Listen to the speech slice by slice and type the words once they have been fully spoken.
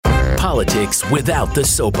politics without the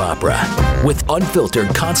soap opera, with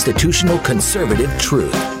unfiltered constitutional conservative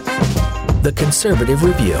truth. The Conservative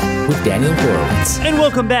Review with Daniel Horowitz. And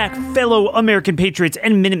welcome back, fellow American patriots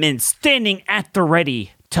and Minutemen standing at the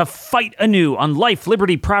ready to fight anew on life,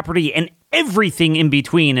 liberty, property, and everything in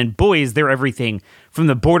between. And boy, is there everything, from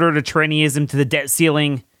the border to trannyism to the debt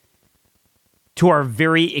ceiling to our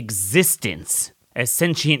very existence as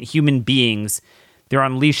sentient human beings. They're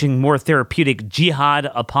unleashing more therapeutic jihad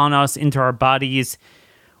upon us into our bodies.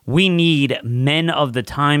 We need men of the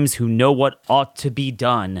times who know what ought to be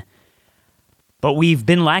done. But we've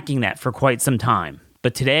been lacking that for quite some time.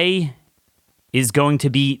 But today is going to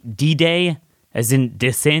be D-Day, as in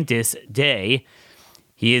DeSantis Day.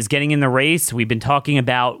 He is getting in the race. We've been talking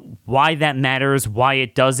about why that matters, why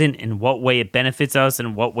it doesn't, and what way it benefits us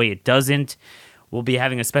and what way it doesn't. We'll be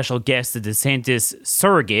having a special guest, the DeSantis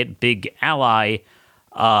surrogate, big ally,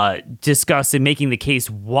 discuss and making the case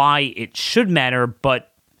why it should matter,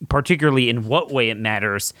 but particularly in what way it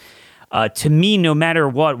matters. To me, no matter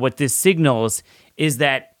what this signals is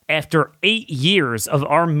that after 8 years of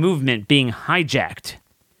our movement being hijacked,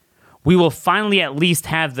 we will finally at least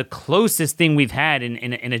have the closest thing we've had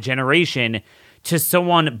in a generation to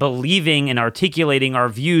someone believing and articulating our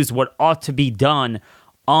views, what ought to be done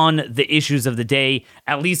on the issues of the day,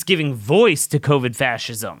 at least giving voice to COVID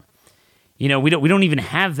fascism. You know, we don't even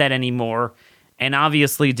have that anymore, and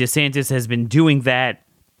obviously DeSantis has been doing that.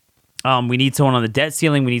 We need someone on the debt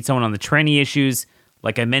ceiling. We need someone on the tranny issues.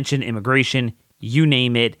 Like I mentioned, immigration, you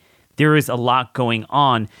name it. There is a lot going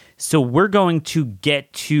on. So we're going to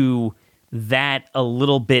get to that a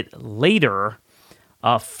little bit later.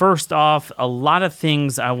 First off, a lot of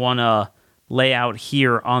things I want to lay out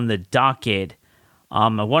here on the docket.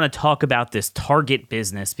 I want to talk about this Target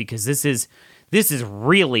business because this is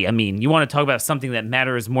really, I mean, you want to talk about something that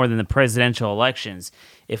matters more than the presidential elections.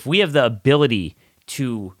 If we have the ability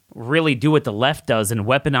to really do what the left does and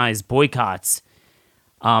weaponize boycotts,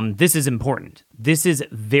 this is important. This is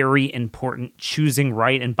very important, choosing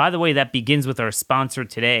right. And by the way, that begins with our sponsor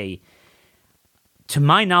today. To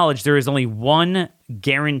my knowledge, there is only one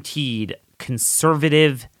guaranteed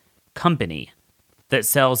conservative company that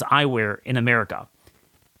sells eyewear in America.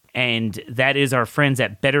 And that is our friends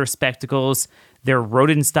at Better Spectacles. They're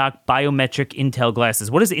Rodenstock biometric Intel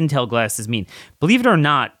glasses. What does Intel glasses mean? Believe it or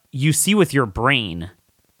not, you see with your brain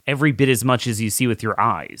every bit as much as you see with your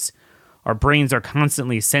eyes. Our brains are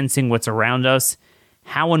constantly sensing what's around us.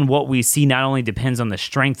 How and what we see not only depends on the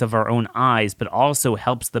strength of our own eyes, but also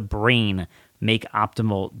helps the brain make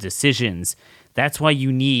optimal decisions. That's why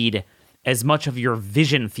you need as much of your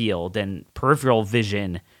vision field and peripheral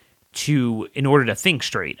vision in order to think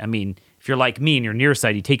straight. I mean, if you're like me and you're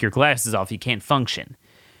nearsighted, you take your glasses off, you can't function.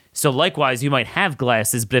 So likewise, you might have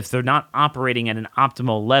glasses, but if they're not operating at an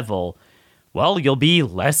optimal level, well, you'll be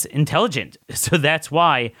less intelligent. So that's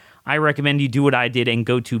why I recommend you do what I did and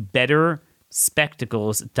go to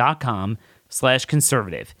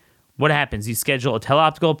betterspectacles.com/conservative. What happens? You schedule a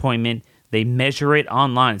teleoptical appointment. They measure it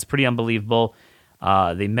online. It's pretty unbelievable.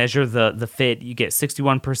 They measure the fit. You get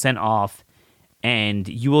 61% off. And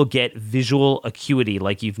you will get visual acuity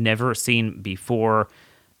like you've never seen before.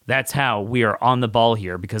 That's how we are on the ball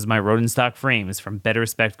here, because my Rodenstock frame is from Better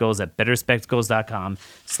Spectacles at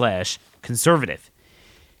betterspectacles.com/conservative.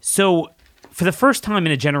 So for the first time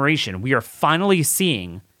in a generation, we are finally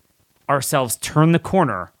seeing ourselves turn the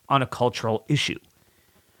corner on a cultural issue.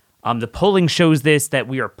 The polling shows this, that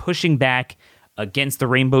we are pushing back against the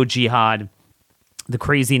rainbow jihad, the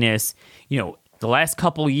craziness. You know, the last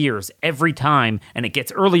couple years, every time, and it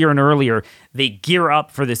gets earlier and earlier, they gear up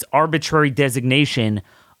for this arbitrary designation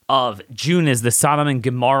of June as the Sodom and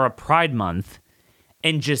Gomorrah Pride Month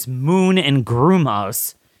and just moon and groom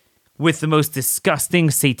us with the most disgusting,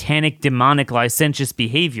 satanic, demonic, licentious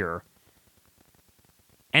behavior.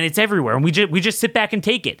 And it's everywhere, and we just sit back and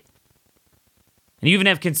take it. And you even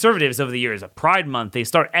have conservatives over the years, a Pride Month, they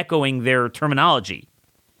start echoing their terminology.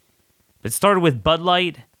 It started with Bud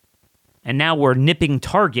Light, and now we're nipping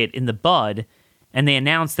Target in the bud, and they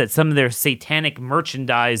announced that some of their satanic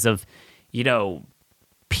merchandise of, you know,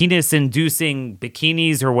 penis-inducing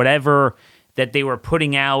bikinis or whatever that they were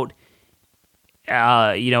putting out,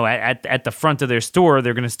 at the front of their store,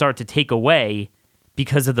 they're going to start to take away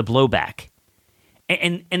because of the blowback.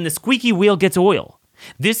 And the squeaky wheel gets oil.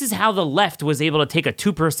 This is how the left was able to take a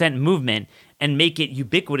 2% movement and make it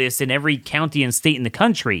ubiquitous in every county and state in the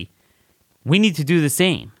country. We need to do the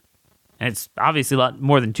same. And it's obviously a lot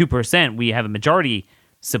more than 2%. We have a majority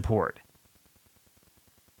support.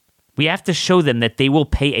 We have to show them that they will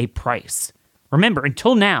pay a price. Remember,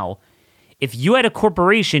 until now, if you had a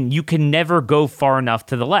corporation, you can never go far enough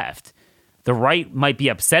to the left. The right might be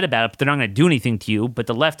upset about it, but they're not going to do anything to you, but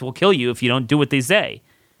the left will kill you if you don't do what they say.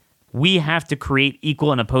 We have to create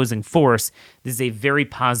equal and opposing force. This is a very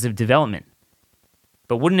positive development.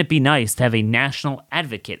 But wouldn't it be nice to have a national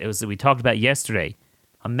advocate, as we talked about yesterday,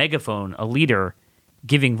 a megaphone, a leader,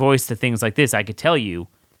 giving voice to things like this? I could tell you,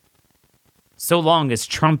 so long as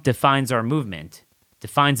Trump defines our movement,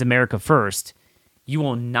 defines America first, you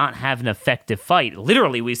will not have an effective fight.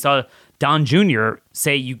 Literally, we saw Don Jr.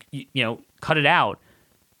 say, you know, cut it out,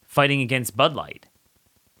 fighting against Bud Light.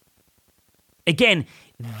 Again,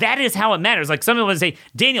 that is how it matters. Like some people would say,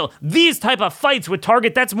 Daniel, these type of fights with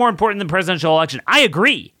Target, that's more important than presidential election. I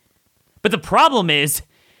agree. But the problem is,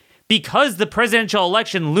 because the presidential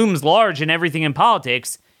election looms large in everything in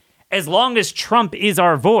politics, as long as Trump is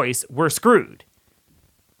our voice, we're screwed.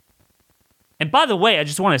 And by the way, I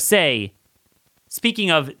just want to say,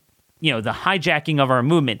 speaking of, you know, the hijacking of our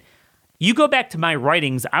movement, you go back to my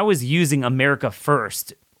writings, I was using America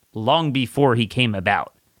First long before he came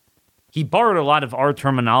about. He borrowed a lot of our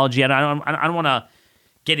terminology, and I don't want to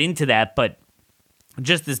get into that, but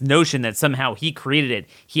just this notion that somehow he created it,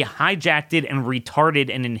 he hijacked it and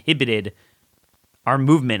retarded and inhibited our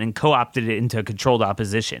movement and co-opted it into a controlled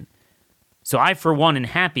opposition. So I, for one, am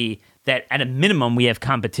happy that at a minimum we have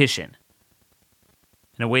competition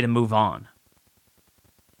and a way to move on.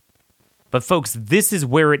 But folks, this is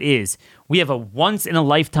where it is. We have a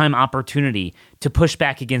once-in-a-lifetime opportunity to push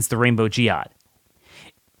back against the rainbow jihad.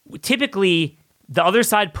 Typically, the other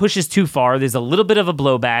side pushes too far. There's a little bit of a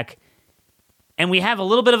blowback, and we have a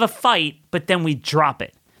little bit of a fight, but then we drop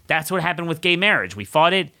it. That's what happened with gay marriage. We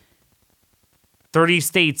fought it. 30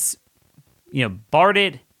 states, barred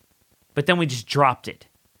it, but then we just dropped it.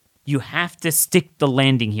 You have to stick the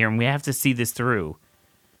landing here, and we have to see this through.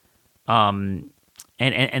 And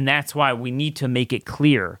that's why we need to make it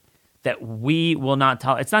clear that we will not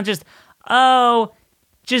tolerate. It's not just,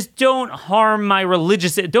 just don't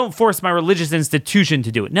don't force my religious institution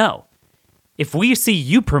to do it. No. If we see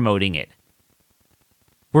you promoting it,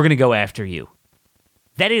 we're going to go after you.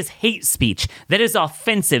 That is hate speech. That is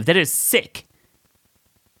offensive. That is sick.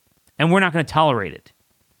 And we're not going to tolerate it.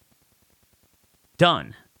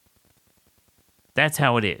 Done. That's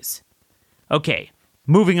how it is. Okay.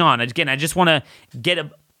 Moving on. Again, I just want to get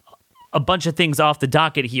a bunch of things off the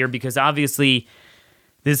docket here because obviously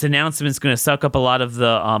this announcement is going to suck up a lot of the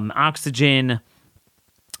oxygen.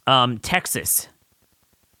 Texas,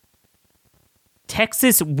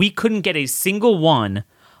 we couldn't get a single one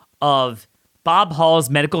of Bob Hall's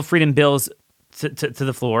medical freedom bills to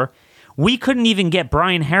the floor. We couldn't even get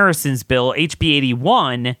Brian Harrison's bill, HB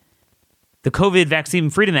 81, the COVID Vaccine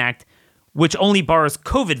Freedom Act, which only bars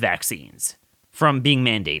COVID vaccines from being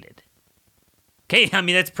mandated. Okay, I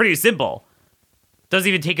mean, that's pretty simple. Doesn't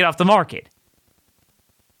even take it off the market.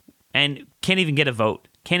 And can't even get a vote.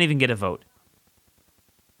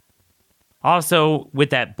 Also,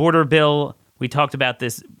 with that border bill, we talked about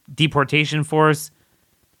this deportation force.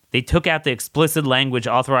 They took out the explicit language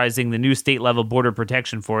authorizing the new state-level border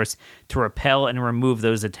protection force to repel and remove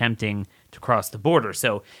those attempting to cross the border.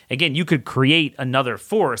 So, again, you could create another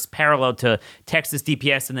force parallel to Texas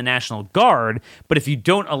DPS and the National Guard, but if you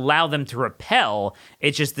don't allow them to repel,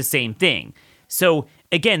 it's just the same thing. So,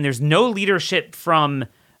 again, there's no leadership from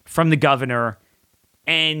the governor,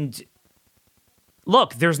 and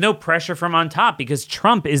look, there's no pressure from on top because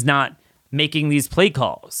Trump is not making these play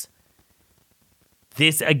calls.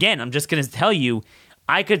 This, again, I'm just going to tell you,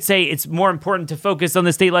 I could say it's more important to focus on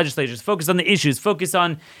the state legislatures, focus on the issues, focus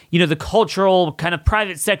on, the cultural kind of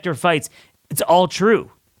private sector fights. It's all true.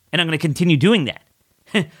 And I'm going to continue doing that.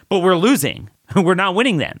 But we're losing. We're not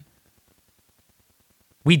winning them.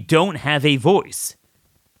 We don't have a voice.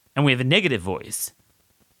 And we have a negative voice.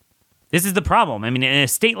 This is the problem. I mean, in a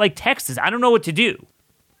state like Texas, I don't know what to do.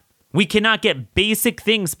 We cannot get basic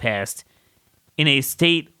things passed in a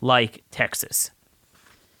state like Texas.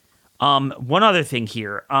 One other thing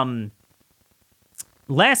here.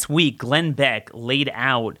 Last week, Glenn Beck laid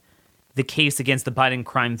out the case against the Biden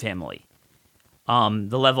crime family.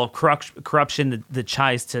 The level of corruption, the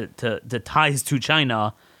ties to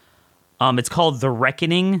China. It's called The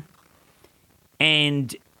Reckoning.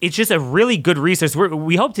 And it's just a really good resource.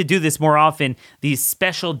 We hope to do this more often, these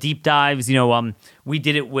special deep dives. We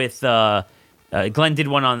did it with... Glenn did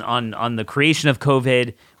one on the creation of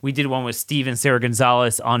COVID. We did one with Steve and Sarah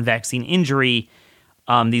Gonzalez on vaccine injury,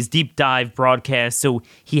 these deep dive broadcasts. So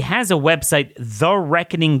he has a website,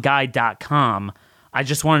 thereckoningguide.com. I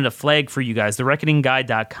just wanted to flag for you guys,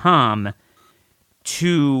 thereckoningguide.com,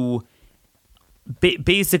 to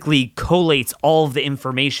basically collates all of the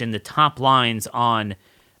information, the top lines on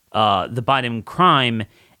the Biden crime.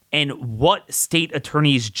 and what state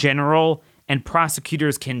attorneys general and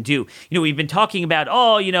prosecutors can do. We've been talking about,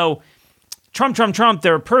 Trump,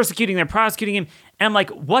 they're prosecuting him. And I'm like,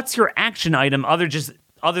 what's your action item other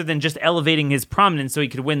than just elevating his prominence so he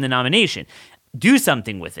could win the nomination? Do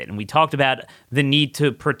something with it. And we talked about the need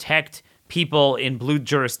to protect people in blue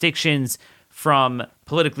jurisdictions from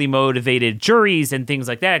politically motivated juries and things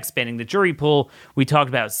like that, expanding the jury pool. We talked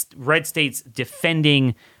about red states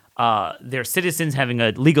defending their citizens, having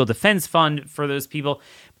a legal defense fund for those people.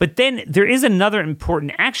 But then there is another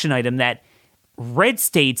important action item that red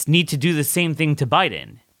states need to do the same thing to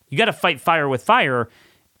Biden. You got to fight fire with fire,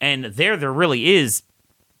 and there really is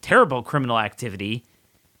terrible criminal activity.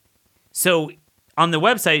 So on the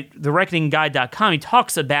website, thereckoningguide.com, he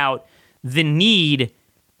talks about the need,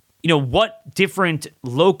 what different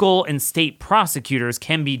local and state prosecutors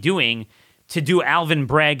can be doing to do Alvin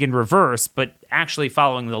Bragg in reverse, but actually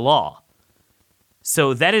following the law.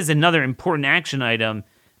 So that is another important action item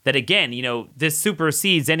that, again, this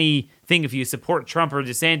supersedes anything if you support Trump or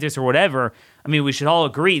DeSantis or whatever. I mean, we should all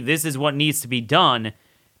agree this is what needs to be done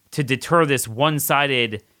to deter this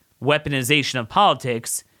one-sided weaponization of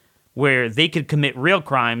politics where they could commit real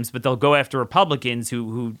crimes, but they'll go after Republicans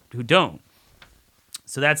who don't.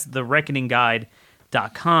 So that's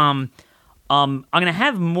thereckoningguide.com. I'm going to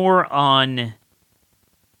have more on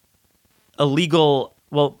illegal,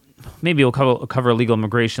 maybe we'll cover illegal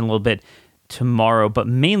immigration a little bit tomorrow, but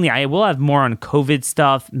mainly I will have more on COVID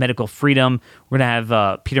stuff, medical freedom. We're going to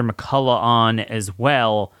have Peter McCullough on as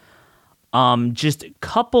well. Just a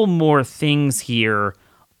couple more things here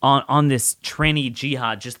on this tranny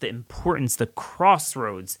jihad, just the importance, the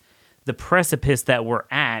crossroads, the precipice that we're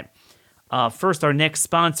at. First, our next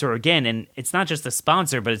sponsor again, and it's not just a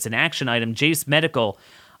sponsor, but it's an action item, Jace Medical.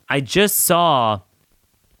 I just saw,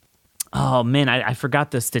 I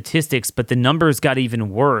forgot the statistics, but the numbers got even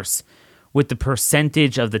worse with the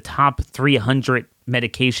percentage of the top 300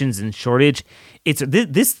 medications in shortage. It's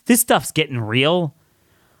this stuff's getting real.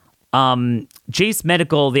 Jace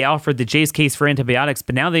Medical, they offered the Jace case for antibiotics,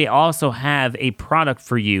 but now they also have a product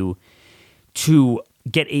for you to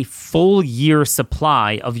get a full year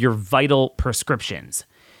supply of your vital prescriptions.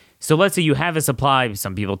 So let's say you have a supply.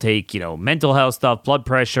 Some people take, mental health stuff, blood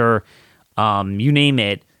pressure, you name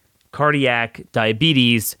it, cardiac,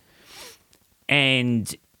 diabetes,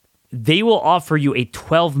 and they will offer you a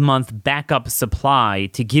 12-month backup supply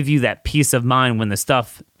to give you that peace of mind when the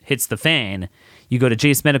stuff hits the fan. You go to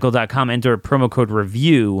jacemedical.com, enter promo code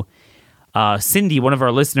REVIEW. Cindy, one of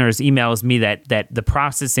our listeners, emails me that the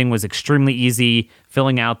processing was extremely easy,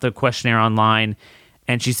 filling out the questionnaire online.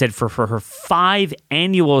 And she said for her 5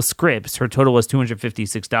 annual scripts, her total was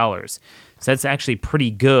 $256. So that's actually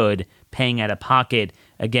pretty good paying out of pocket.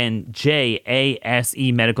 Again,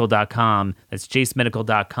 jasemedical.com. That's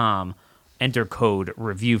jacemedical.com. Enter code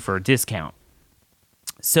REVIEW for a discount.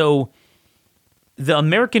 So the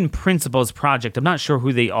American Principles Project, I'm not sure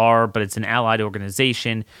who they are, but it's an allied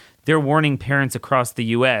organization. They're warning parents across the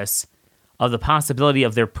U.S. of the possibility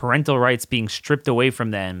of their parental rights being stripped away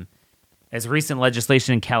from them as recent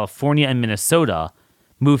legislation in California and Minnesota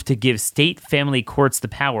moved to give state family courts the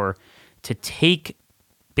power to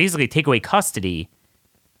basically take away custody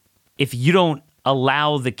if you don't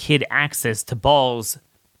allow the kid access to balls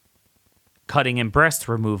cutting and breast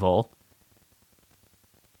removal.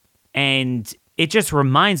 And it just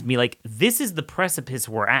reminds me, this is the precipice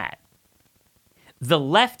we're at. The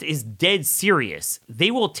left is dead serious. They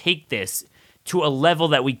will take this to a level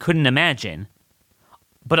that we couldn't imagine.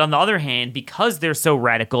 But on the other hand, because they're so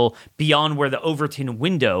radical beyond where the Overton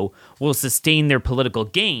window will sustain their political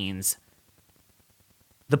gains,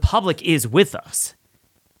 the public is with us.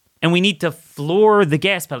 And we need to floor the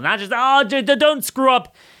gas pedal. Not just, don't screw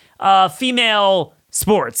up female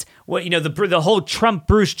sports. Well, the whole Trump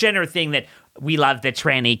Bruce Jenner thing that we love the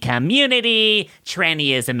tranny community,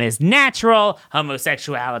 trannyism is natural,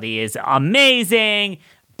 homosexuality is amazing,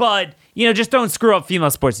 but, just don't screw up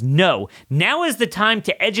female sports. No. Now is the time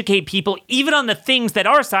to educate people, even on the things that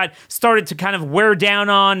our side started to kind of wear down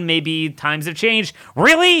on. Maybe times have changed.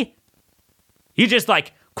 Really? You just,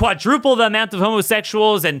 quadruple the amount of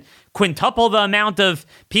homosexuals and quintuple the amount of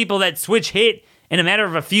people that switch hit in a matter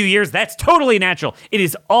of a few years. That's totally natural. It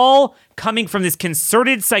is all coming from this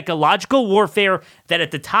concerted psychological warfare that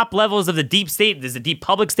at the top levels of the deep state, there's a deep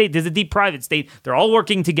public state, there's a deep private state. They're all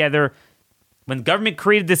working together. When the government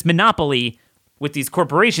created this monopoly with these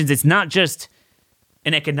corporations, it's not just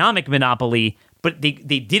an economic monopoly, but they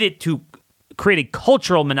did it to create a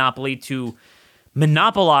cultural monopoly to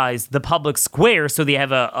monopolize the public square so they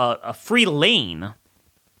have a free lane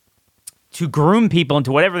to groom people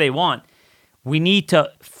into whatever they want. We need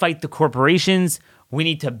to fight the corporations. We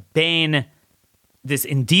need to ban this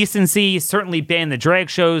indecency, certainly ban the drag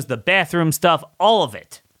shows, the bathroom stuff, all of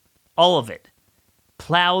it. All of it.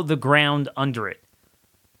 Plow the ground under it.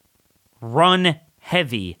 Run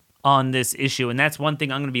heavy on this issue. And that's one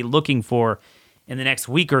thing I'm going to be looking for in the next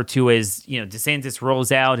week or two as, DeSantis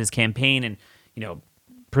rolls out his campaign and,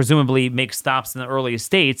 presumably makes stops in the earliest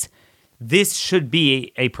states. This should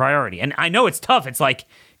be a priority. And I know it's tough. It's like,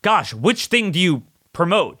 gosh, which thing do you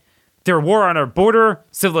promote? Their war on our border,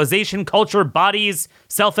 civilization, culture, bodies,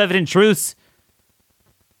 self-evident truths.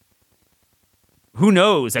 Who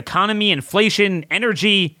knows? Economy, inflation,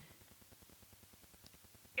 energy.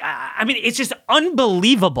 I mean, it's just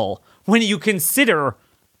unbelievable when you consider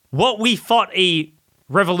what we fought a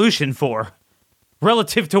revolution for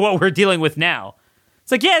relative to what we're dealing with now.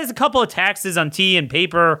 It's like, yeah, there's a couple of taxes on tea and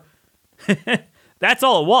paper. That's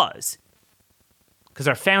all it was. Because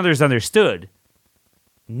our founders understood.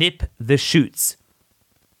 Nip the shoots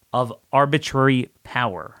of arbitrary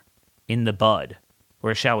power in the bud,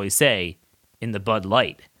 or shall we say, in the Bud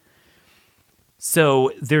Light.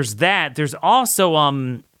 So there's that. There's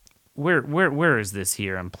also where is this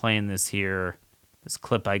here? I'm playing this here. This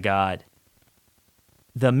clip I got.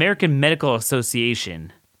 The American Medical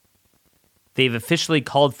Association. They've officially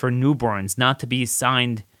called for newborns not to be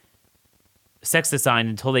sex assigned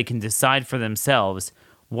until they can decide for themselves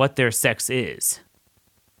what their sex is.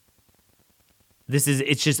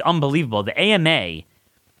 It's just unbelievable. The AMA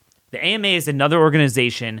is another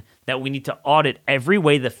organization that we need to audit every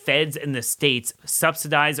way the feds and the states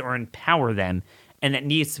subsidize or empower them, and that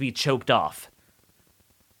needs to be choked off.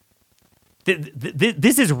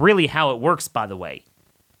 This is really how it works, by the way.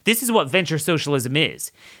 This is what venture socialism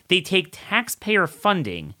is. They take taxpayer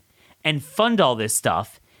funding and fund all this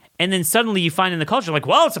stuff, and then suddenly you find in the culture, like,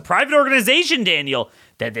 well, it's a private organization, Daniel.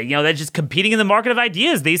 That they're just competing in the market of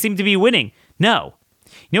ideas. They seem to be winning. No.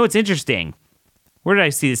 You know what's interesting? Where did I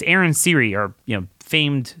see this? Aaron Siri, our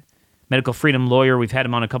famed medical freedom lawyer, we've had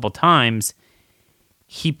him on a couple times.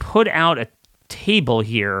 He put out a table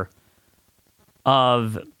here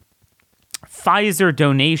of Pfizer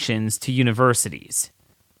donations to universities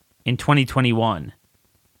in 2021.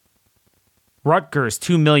 Rutgers,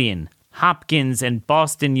 $2 million. Hopkins and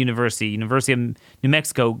Boston University of New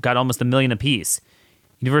Mexico got almost $1 million apiece.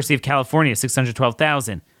 University of California,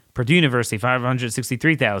 $612,000. Purdue University,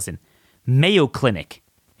 $563,000. Mayo Clinic,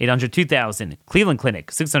 $802,000. Cleveland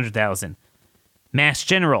Clinic, $600,000. Mass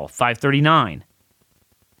General, $539,000.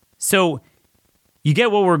 So you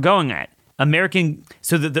get what we're going at.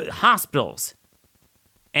 So the hospitals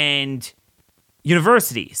and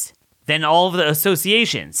universities, then all of the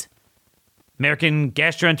associations. American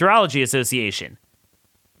Gastroenterology Association,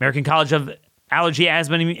 American College of Allergy,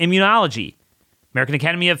 Asthma, and Immunology, American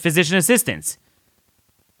Academy of Physician Assistants,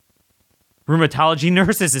 Rheumatology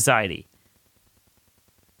Nurses Society,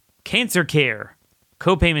 Cancer Care,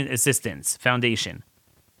 Copayment Assistance Foundation.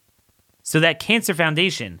 So that Cancer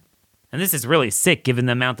Foundation, and this is really sick given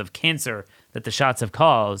the amount of cancer that the shots have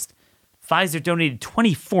caused, Pfizer donated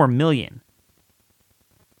 $24 million.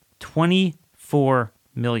 $24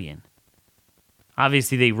 million.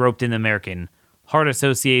 Obviously, they roped in the American Heart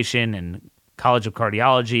Association and College of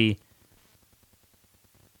Cardiology.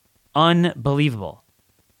 Unbelievable.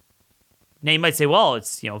 Now, you might say, well,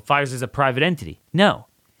 it's, Pfizer's a private entity. No.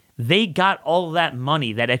 They got all of that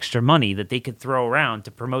money, that extra money that they could throw around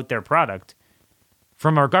to promote their product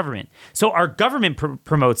from our government. So our government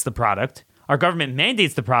promotes the product. Our government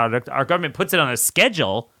mandates the product. Our government puts it on a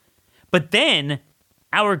schedule. But then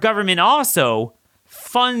our government also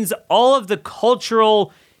funds all of the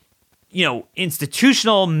cultural,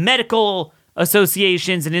 institutional, medical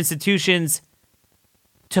associations and institutions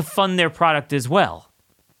to fund their product as well.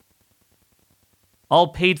 All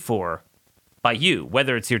paid for by you,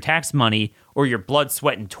 whether it's your tax money or your blood,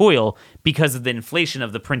 sweat, and toil because of the inflation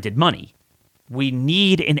of the printed money. We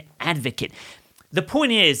need an advocate. The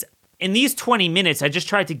point is, in these 20 minutes, I just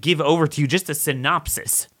tried to give over to you just a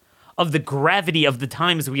synopsis of the gravity of the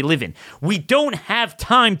times we live in. We don't have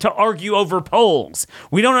time to argue over polls.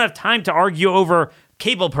 We don't have time to argue over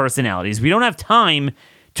cable personalities. We don't have time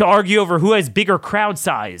to argue over who has bigger crowd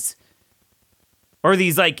size. Or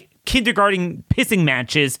these, kindergarten pissing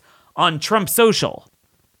matches on Trump Social.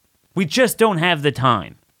 We just don't have the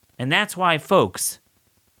time. And that's why, folks,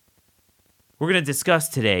 we're going to discuss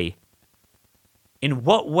today in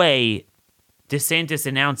what way DeSantis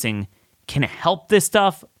announcing can help this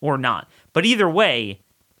stuff or not. But either way,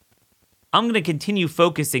 I'm going to continue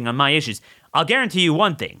focusing on my issues. I'll guarantee you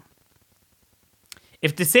one thing.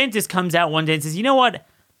 If DeSantis comes out one day and says, you know what,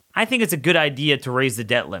 I think it's a good idea to raise the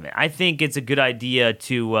debt limit. I think it's a good idea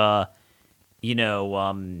to, I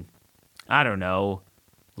don't know,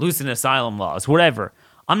 loosen asylum laws, whatever.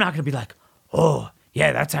 I'm not going to be like, oh,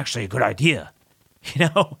 yeah, that's actually a good idea.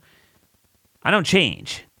 I don't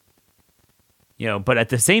change. But at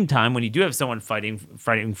the same time, when you do have someone fighting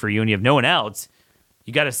for you and you have no one else,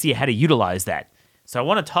 you got to see how to utilize that. So I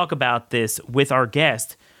want to talk about this with our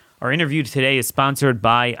guest. Our interview today is sponsored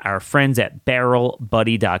by our friends at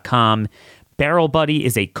BarrelBuddy.com. Barrel Buddy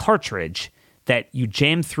is a cartridge that you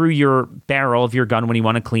jam through your barrel of your gun when you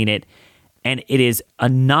want to clean it, and it is a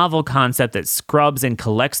novel concept that scrubs and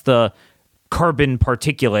collects the carbon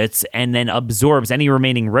particulates and then absorbs any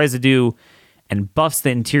remaining residue and buffs the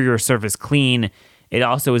interior surface clean. It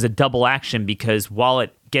also is a double action because while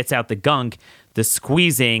it gets out the gunk, the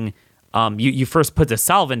squeezing, you first put the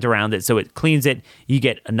solvent around it so it cleans it. You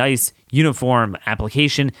get a nice uniform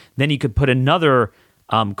application. Then you could put another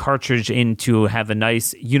cartridge in to have a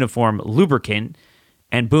nice uniform lubricant,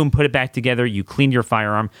 and boom, put it back together. You clean your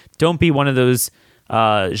firearm. Don't be one of those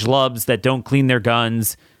schlubs that don't clean their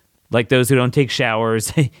guns, like those who don't take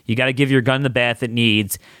showers. You got to give your gun the bath it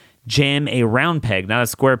needs. Jam a round peg, not a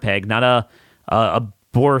square peg, not a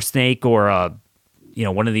boar snake or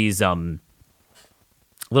one of these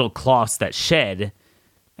little cloths that shed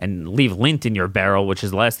and leave lint in your barrel, which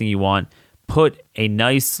is the last thing you want. Put a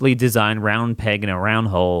nicely designed round peg in a round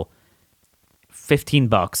hole.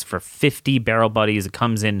 $15 for 50 Barrel Buddies. It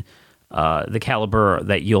comes in the caliber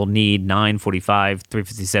that you'll need, 945,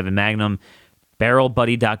 357 Magnum.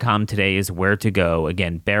 BarrelBuddy.com today is where to go.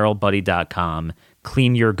 Again, BarrelBuddy.com.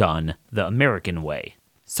 Clean your gun the American way.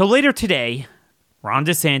 So later today, Ron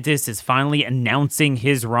DeSantis is finally announcing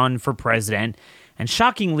his run for president. And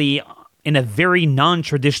shockingly, in a very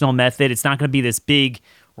non-traditional method, it's not going to be this big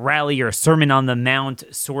rally or Sermon on the Mount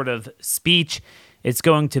sort of speech. It's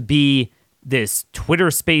going to be this Twitter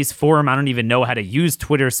Space forum. I don't even know how to use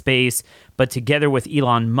Twitter Space, but together with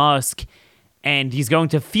Elon Musk. And he's going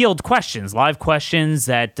to field questions, live questions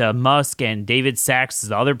that Musk and David Sachs is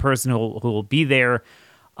the other person who will be there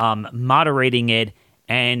moderating it.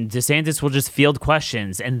 And DeSantis will just field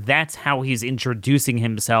questions. And that's how he's introducing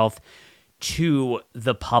himself to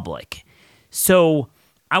the public. So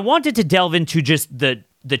I wanted to delve into just the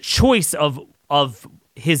choice of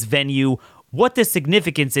his venue, what the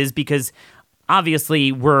significance is, because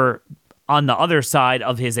obviously we're on the other side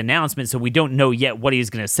of his announcement, so we don't know yet what he's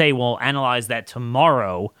going to say. We'll analyze that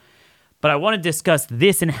tomorrow. But I want to discuss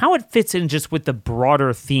this and how it fits in just with the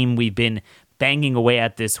broader theme we've been banging away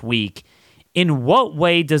at this week. In what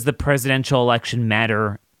way does the presidential election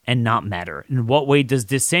matter and not matter? In what way does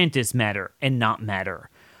DeSantis matter and not matter?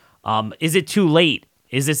 Is it too late?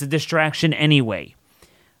 Is this a distraction anyway?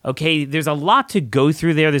 Okay, there's a lot to go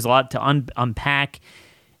through there. There's a lot to unpack.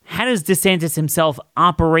 How does DeSantis himself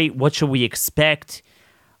operate? What should we expect?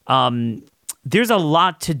 There's a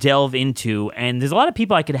lot to delve into, and there's a lot of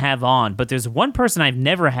people I could have on, but there's one person I've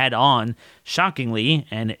never had on, shockingly,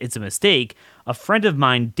 and it's a mistake, a friend of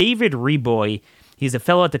mine, David Reaboi. He's a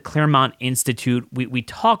fellow at the Claremont Institute. We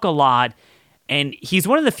talk a lot, and he's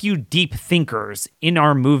one of the few deep thinkers in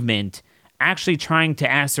our movement, actually trying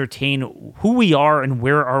to ascertain who we are and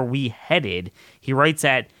where are we headed. He writes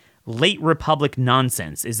at Late Republic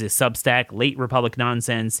Nonsense is his Substack, Late Republic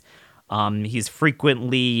Nonsense. He's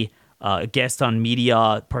frequently a guest on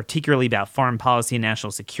media, particularly about foreign policy and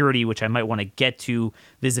national security, which I might want to get to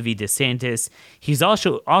vis-a-vis DeSantis. He's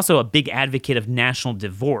also a big advocate of national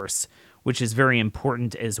divorce, which is very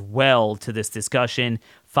important as well to this discussion.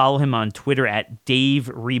 Follow him on Twitter at Dave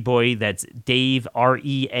Reaboi. That's Dave,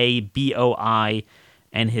 Reaboi.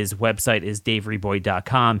 And his website is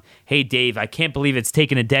davereaboi.com. Hey, Dave, I can't believe it's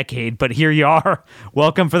taken a decade, but here you are.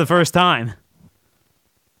 Welcome for the first time.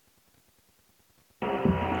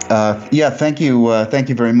 Thank you. Thank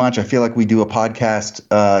you very much. I feel like we do a podcast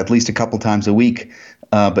at least a couple times a week,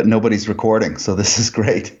 but nobody's recording, so this is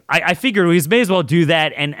great. I figured we may as well do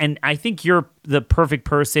that, and I think you're the perfect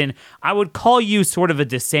person. I would call you sort of a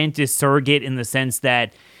DeSantis surrogate in the sense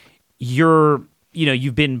that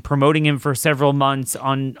you've been promoting him for several months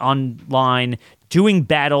online, doing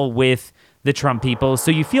battle with the Trump people,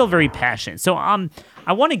 so you feel very passionate. So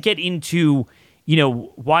I want to get into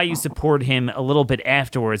why you support him a little bit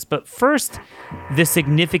afterwards, but first, the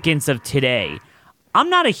significance of today. I'm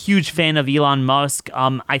not a huge fan of Elon Musk.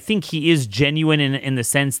 I think he is genuine in the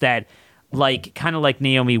sense that, kind of like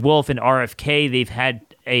Naomi Wolf and RFK, they've had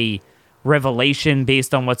a revelation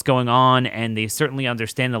based on what's going on, and they certainly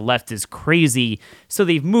understand the left is crazy, so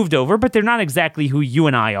they've moved over, but they're not exactly who you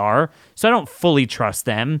and I are, so I don't fully trust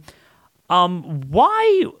them.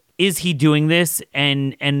 Why is he doing this,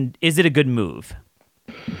 and is it a good move?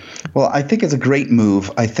 Well, I think it's a great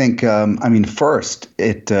move. I think, first,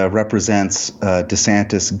 it represents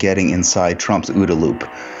DeSantis getting inside Trump's OODA loop.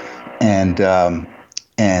 And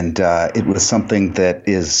it was something that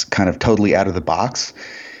is kind of totally out of the box.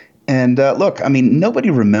 And look, nobody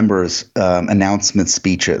remembers announcement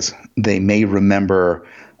speeches. They may remember,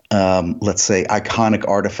 let's say, iconic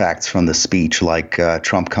artifacts from the speech, like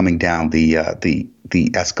Trump coming down the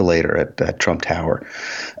escalator at Trump Tower,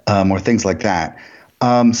 or things like that.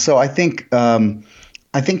 So I think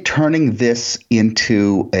turning this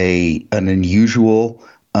into an unusual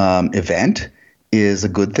event is a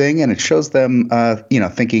good thing, and it shows them,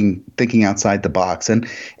 thinking outside the box. And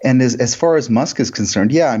as far as Musk is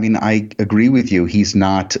concerned, yeah, I agree with you. He's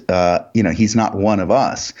not, he's not one of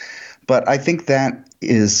us. But I think that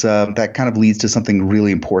is that kind of leads to something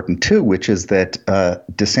really important too, which is that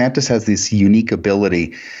DeSantis has this unique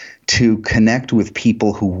ability to connect with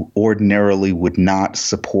people who ordinarily would not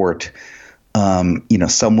support,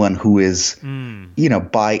 someone who is,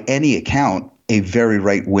 by any account, a very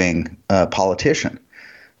right-wing politician.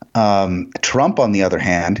 Trump, on the other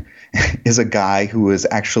hand, is a guy who is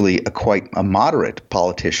actually quite a moderate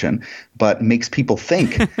politician, but makes people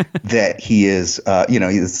think that he is,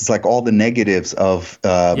 it's like all the negatives of,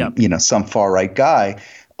 some far-right guy.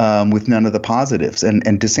 With none of the positives. And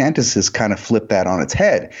DeSantis has kind of flipped that on its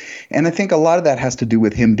head. And I think a lot of that has to do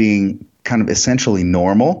with him being kind of essentially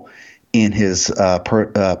normal in his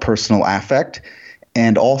personal affect,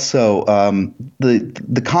 and also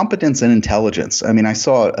the competence and intelligence. I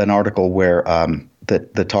saw an article where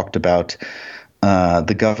that talked about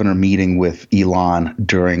the governor meeting with Elon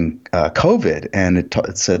during COVID, and it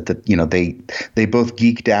said that they both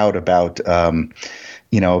geeked out about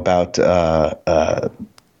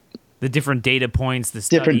the different data points, the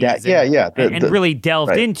studies, and really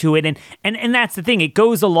delved into it. And that's the thing. It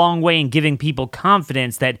goes a long way in giving people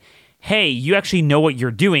confidence that, hey, you actually know what you're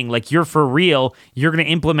doing. Like, you're for real. You're going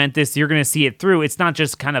to implement this. You're going to see it through. It's not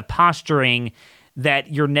just kind of posturing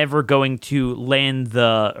that you're never going to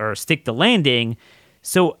stick the landing.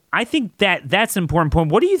 So I think that's an important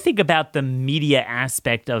point. What do you think about the media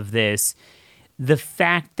aspect of this? The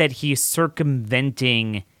fact that he's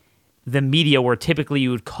circumventing the media, where typically you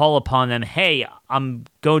would call upon them, hey,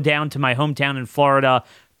 go down to my hometown in Florida,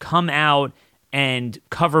 come out and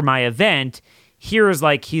cover my event. Here is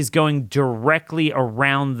like he's going directly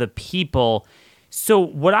around the people. So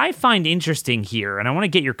what I find interesting here, and I want to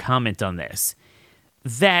get your comment on this,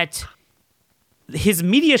 that his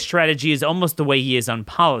media strategy is almost the way he is on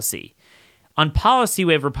policy. On policy,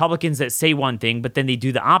 we have Republicans that say one thing, but then they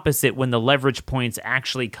do the opposite when the leverage points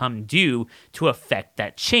actually come due to affect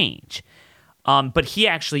that change. But he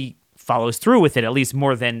actually follows through with it, at least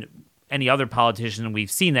more than any other politician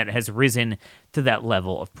we've seen that has risen to that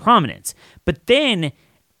level of prominence. But then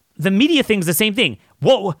the media thing's the same thing.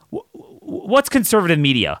 What's conservative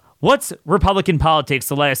media? What's Republican politics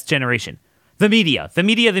the last generation? The media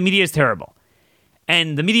is terrible.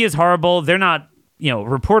 And the media is horrible. They're not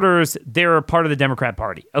reporters, they're a part of the Democrat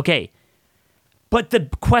Party. Okay. But the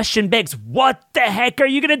question begs, what the heck are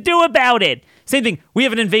you going to do about it? Same thing. We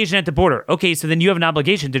have an invasion at the border. Okay, so then you have an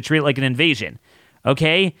obligation to treat it like an invasion.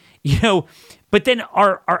 Okay? But then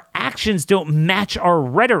our actions don't match our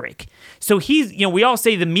rhetoric. So we all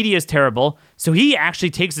say the media is terrible. So he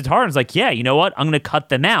actually takes it hard and is like, yeah, you know what? I'm going to cut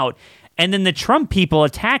them out. And then the Trump people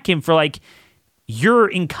attack him for like, you're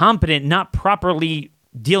incompetent, not properly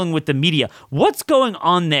dealing with the media. What's going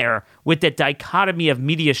on there with that dichotomy of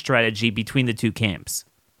media strategy between the two camps?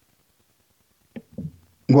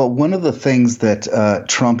 Well, one of the things that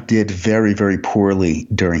Trump did very, very poorly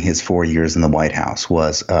during his 4 years in the White House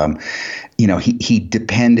was, he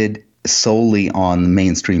depended solely on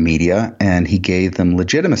mainstream media, and he gave them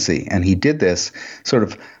legitimacy. And he did this sort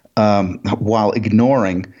of while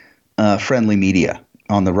ignoring friendly media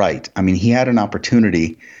on the right. He had an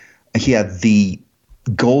opportunity. He had the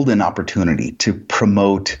golden opportunity to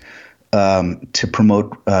promote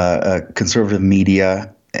conservative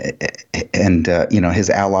media and his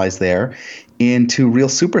allies there into real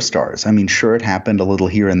superstars. Sure, it happened a little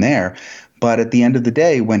here and there, but at the end of the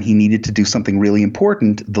day, when he needed to do something really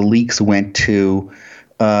important, the leaks went to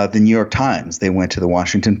the New York Times, they went to the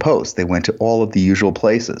Washington Post, they went to all of the usual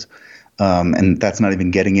places, and that's not even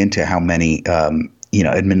getting into how many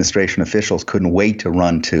administration officials couldn't wait to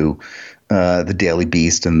run to the Daily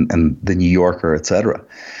Beast and the New Yorker, et cetera.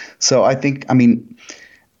 So I think,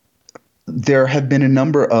 there have been a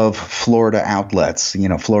number of Florida outlets,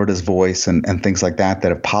 Florida's Voice and things like that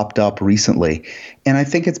have popped up recently. And I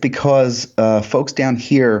think it's because folks down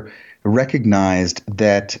here recognized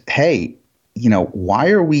that, hey, why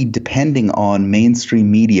are we depending on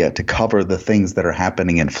mainstream media to cover the things that are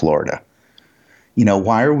happening in Florida?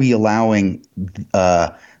 Why are we allowing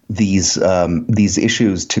these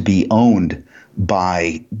issues to be owned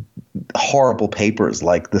by horrible papers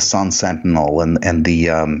like the Sun Sentinel and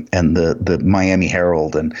the Miami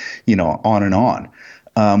Herald and on and on?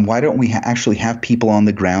 Why don't we actually have people on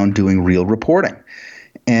the ground doing real reporting?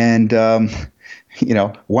 And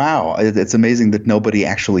wow, it's amazing that nobody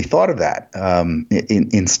actually thought of that.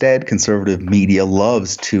 Instead, conservative media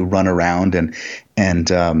loves to run around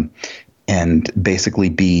and basically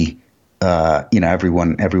be,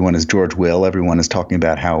 everyone is George Will. Everyone is talking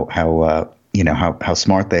about how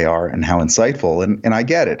smart they are and how insightful. And I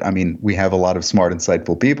get it. I mean, we have a lot of smart,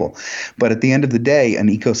 insightful people. But at the end of the day, a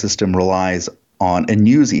news ecosystem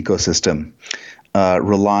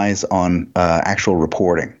relies on actual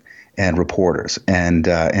reporting and reporters and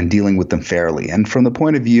dealing with them fairly. And from the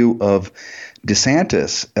point of view of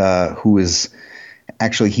DeSantis, who is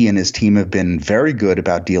actually, he and his team have been very good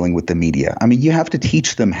about dealing with the media. I mean, you have to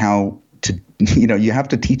teach them how to, you have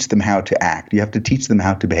to teach them how to act. You have to teach them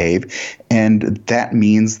how to behave. And that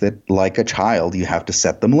means that, like a child, you have to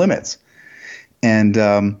set them limits. And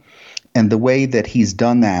the way that he's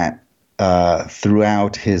done that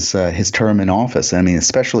throughout his term in office, I mean,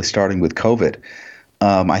 especially starting with COVID,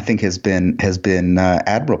 I think has been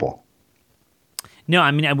admirable. No,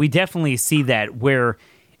 I mean, we definitely see that where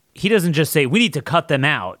he doesn't just say we need to cut them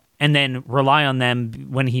out and then rely on them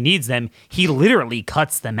when he needs them. He literally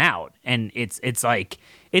cuts them out, and it's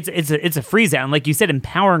a freeze out. And like you said,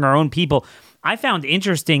 empowering our own people. I found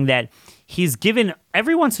interesting that he's given,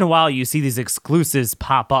 every once in a while you see these exclusives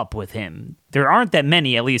pop up with him. There aren't that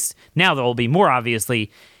many, at least now there will be more,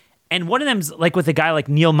 obviously. And one of them's like with a guy like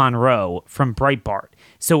Neil Monroe from Breitbart.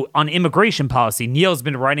 So on immigration policy, Neil's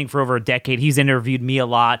been writing for over a decade. He's interviewed me a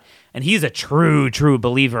lot, and he's a true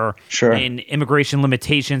believer in immigration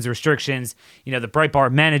limitations, restrictions. The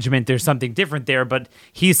Breitbart management, there's something different there, but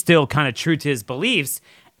he's still kind of true to his beliefs.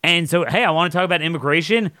 And so, hey, I want to talk about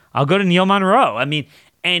immigration. I'll go to Neil Monroe. I mean,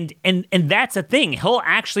 and that's a thing. He'll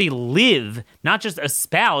actually live, not just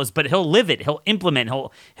espouse, but he'll live it. He'll implement.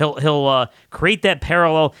 He'll create that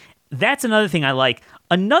parallel. That's another thing I like.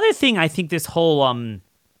 Another thing I think this whole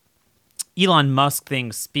Elon Musk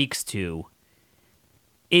thing speaks to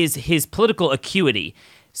is his political acuity.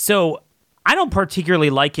 So I don't particularly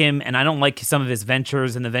like him, and I don't like some of his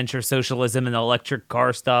ventures and the venture socialism and the electric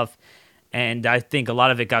car stuff. And I think a lot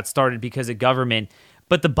of it got started because of government.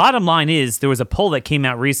 But the bottom line is there was a poll that came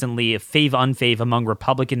out recently of fave-unfave among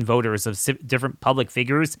Republican voters of different public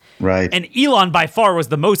figures. Right. And Elon by far was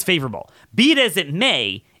the most favorable. Be it as it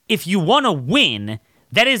may, if you want to win,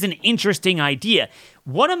 that is an interesting idea.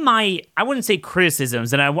 One of my, I wouldn't say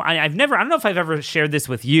criticisms, and I don't know if I've ever shared this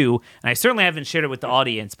with you, and I certainly haven't shared it with the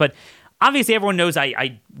audience, but obviously everyone knows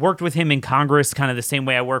I worked with him in Congress kind of the same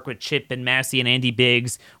way I work with Chip and Massey and Andy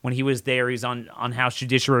Biggs when he was there. He's on House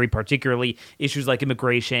Judiciary, particularly issues like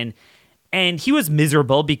immigration. And he was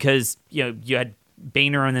miserable because, you had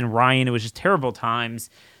Boehner and then Ryan. It was just terrible times,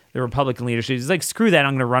 the Republican leadership. He's like, screw that,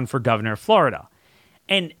 I'm going to run for governor of Florida.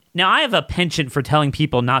 And now I have a penchant for telling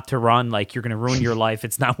people not to run, like you're going to ruin your life.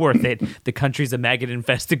 It's not worth it. The country's a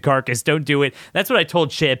maggot-infested carcass. Don't do it. That's what I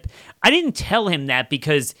told Chip. I didn't tell him that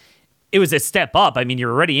because it was a step up. I mean,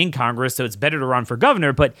 you're already in Congress, so it's better to run for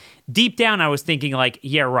governor. But deep down, I was thinking like,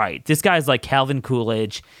 yeah, right. This guy's like Calvin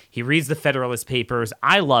Coolidge. He reads the Federalist Papers.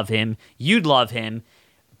 I love him. You'd love him.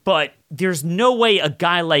 But there's no way a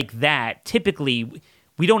guy like that, typically,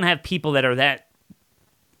 we don't have people that are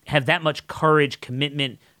have that much courage,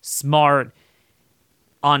 commitment, smart,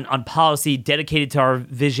 on policy, dedicated to our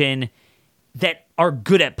vision, that are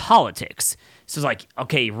good at politics. So it's like,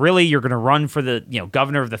 okay, really, you're going to run for the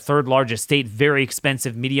governor of the third largest state, very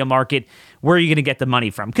expensive media market. Where are you going to get the money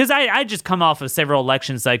from? Because I just come off of several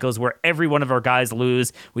election cycles where every one of our guys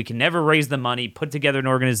lose. We can never raise the money, put together an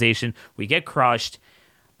organization. We get crushed.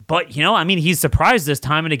 But, he's surprised us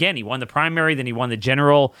time and again. He won the primary, then he won the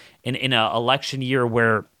general in an election year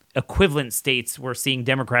where equivalent states were seeing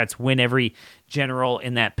Democrats win every general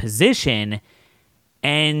in that position.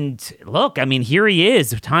 And look, here he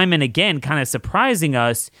is time and again kind of surprising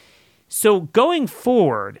us. So going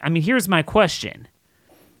forward, here's my question.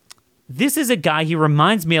 This is a guy, he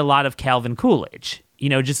reminds me a lot of Calvin Coolidge.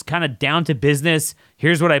 Just kind of down to business.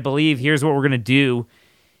 Here's what I believe. Here's what we're going to do.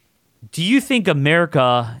 Do you think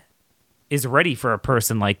America is ready for a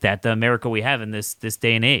person like that, the America we have in this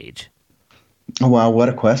day and age? Wow, what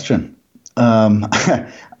a question.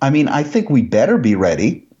 I think we better be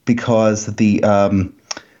ready because the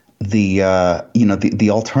the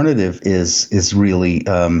alternative is really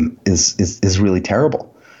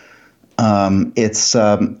terrible.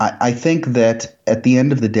 I think that at the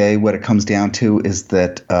end of the day, what it comes down to is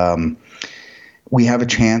that we have a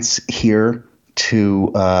chance here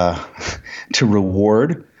to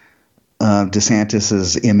reward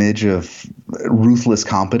DeSantis's image of ruthless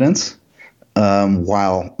competence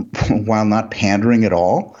while not pandering at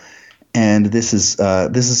all. And this is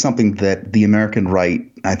something that the American right,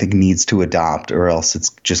 I think, needs to adopt, or else it's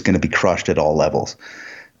just going to be crushed at all levels.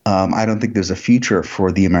 I don't think there's a future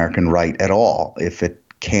for the American right at all if it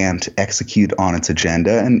can't execute on its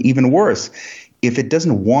agenda, and even worse, if it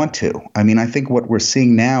doesn't want to. I mean, I think what we're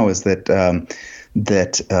seeing now is that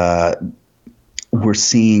we're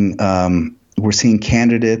seeing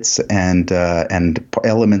candidates and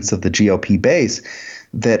elements of the GOP base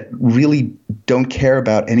that really don't care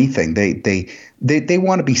about anything. They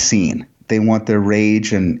want to be seen. They want their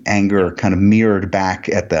rage and anger kind of mirrored back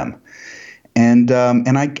at them. And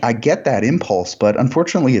I get that impulse, but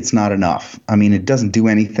unfortunately, it's not enough. I mean, it doesn't do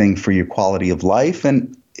anything for your quality of life,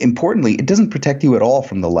 and importantly, it doesn't protect you at all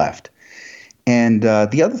from the left. And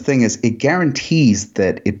the other thing is, it guarantees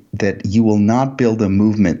that you will not build a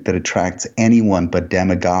movement that attracts anyone but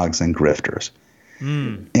demagogues and grifters,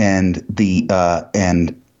 and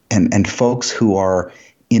folks who are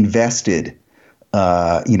invested,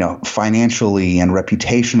 financially and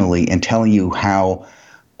reputationally, in telling you how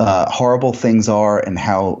horrible things are and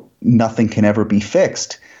how nothing can ever be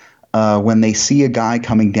fixed. When they see a guy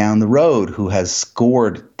coming down the road who has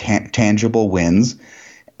scored tangible wins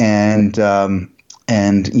and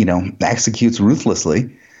executes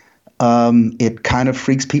ruthlessly, it kind of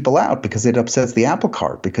freaks people out because it upsets the apple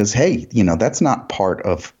cart. Because hey, that's not part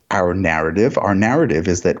of our narrative. Our narrative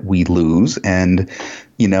is that we lose, and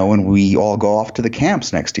we all go off to the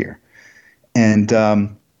camps next year, and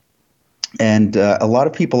a lot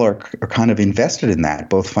of people are kind of invested in that,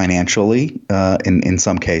 both financially, in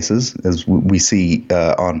some cases, as we see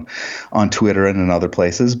on Twitter and in other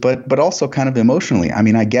places, but also kind of emotionally. I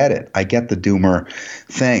mean, I get it. I get the doomer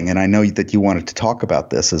thing, and I know that you wanted to talk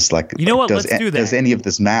about this. Is like, what? Let's do that. Does any of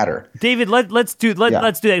this matter, David? Let's do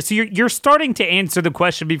that. So you're starting to answer the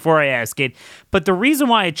question before I ask it, but the reason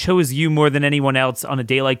why I chose you more than anyone else on a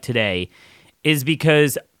day like today is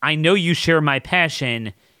because I know you share my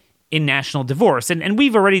passion in national divorce. And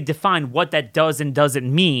we've already defined what that does and doesn't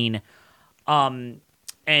mean. And,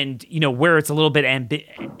 where it's a little bit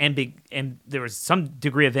and there was some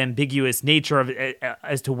degree of ambiguous nature of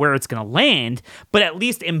as to where it's going to land, but at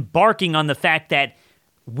least embarking on the fact that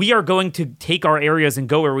we are going to take our areas and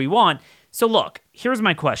go where we want. So look, here's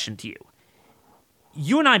my question to you.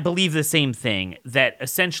 You and I believe the same thing, that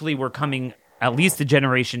essentially we're coming at least a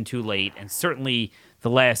generation too late, and certainly the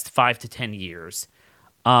last 5 to 10 years.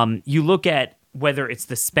 You look at whether it's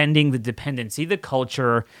the spending, the dependency, the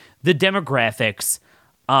culture, the demographics,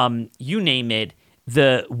 you name it,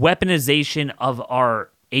 the weaponization of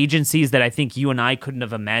our agencies that I think you and I couldn't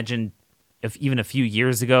have imagined even a few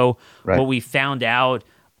years ago. Right. What we found out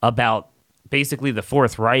about basically the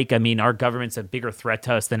Fourth Reich. I mean, our government's a bigger threat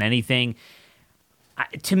to us than anything.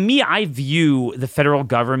 To me, I view the federal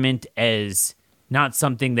government as not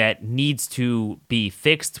something that needs to be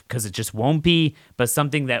fixed, because it just won't be, but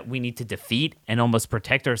something that we need to defeat and almost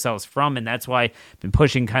protect ourselves from. And that's why I've been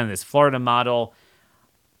pushing kind of this Florida model.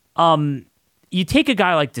 You take a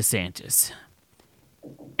guy like DeSantis,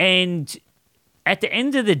 and at the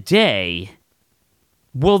end of the day,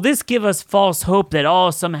 will this give us false hope that,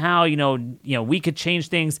 somehow, we could change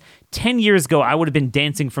things? 10 years ago, I would have been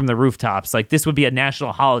dancing from the rooftops. Like, this would be a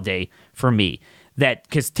national holiday for me.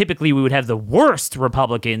 Because typically we would have the worst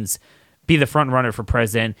Republicans be the front runner for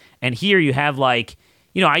president. And here you have I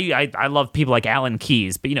love people like Alan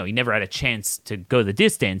Keyes, but he never had a chance to go the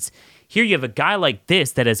distance. Here you have a guy like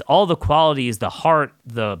this that has all the qualities, the heart,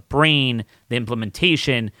 the brain, the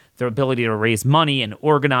implementation, the ability to raise money and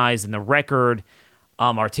organize, and the record,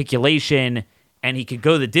 articulation, and he could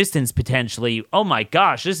go the distance potentially. Oh my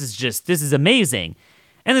gosh, this is amazing.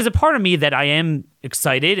 And there's a part of me that I am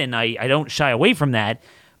excited, and I don't shy away from that.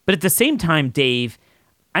 But at the same time, Dave,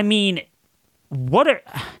 I mean,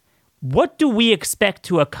 what do we expect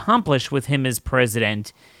to accomplish with him as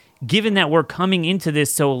president, given that we're coming into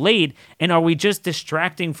this so late? And are we just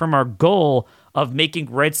distracting from our goal of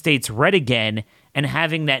making red states red again and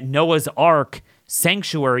having that Noah's Ark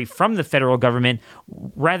sanctuary from the federal government,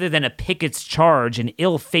 rather than a Pickett's charge, an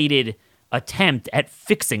ill-fated attempt at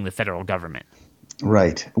fixing the federal government?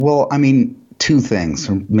 Right. Well, I mean, two things,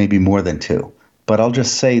 or maybe more than two. But I'll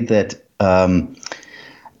just say that,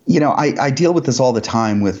 I deal with this all the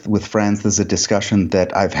time with friends. There's a discussion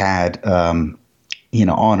that I've had, on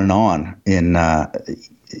and on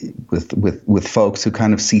with folks who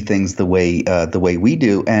kind of see things the way we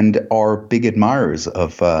do and are big admirers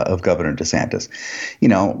of Governor DeSantis.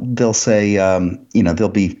 They'll say, they'll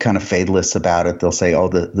be kind of fatalists about it. They'll say, oh,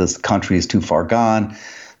 this country is too far gone.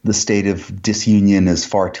 The state of disunion is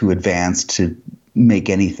far too advanced to make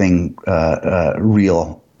anything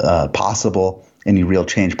real possible, any real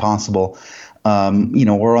change possible.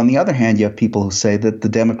 Or on the other hand, you have people who say that the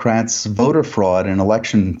Democrats' voter fraud and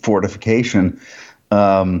election fortification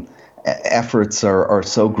efforts are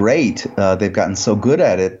so great, they've gotten so good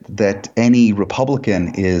at it that any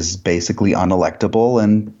Republican is basically unelectable,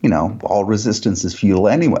 and all resistance is futile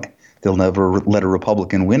anyway. They'll never let a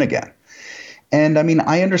Republican win again. And I mean,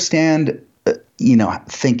 I understand,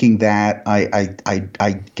 thinking that.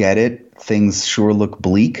 I get it. Things sure look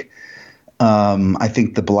bleak. I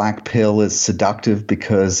think the black pill is seductive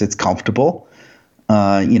because it's comfortable.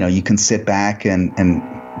 You can sit back and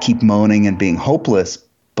keep moaning and being hopeless,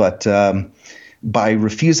 but by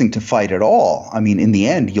refusing to fight at all, I mean, in the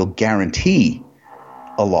end, you'll guarantee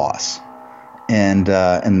a loss, and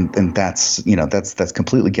that's that's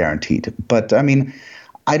completely guaranteed. But I mean,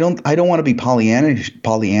 I don't want to be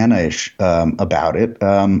Pollyanna-ish about it,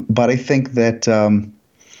 but I think that the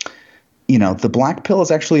black pill is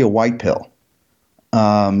actually a white pill.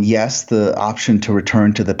 Yes, the option to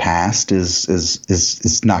return to the past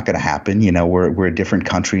is not going to happen. We're a different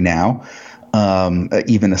country now.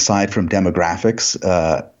 Even aside from demographics,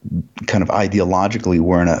 kind of ideologically,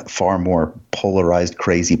 we're in a far more polarized,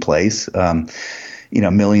 crazy place.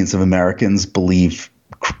 Millions of Americans believe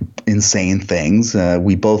insane things.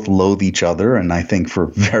 We both loathe each other, and I think for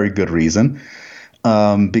very good reason,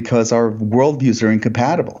 because our worldviews are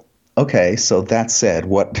incompatible. Okay, so that said,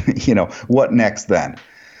 what next then?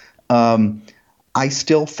 I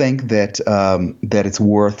still think that it's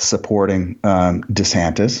worth supporting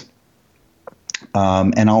DeSantis,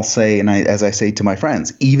 and I'll say, as I say to my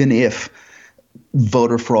friends, even if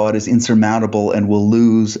voter fraud is insurmountable and we'll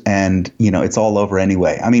lose, and it's all over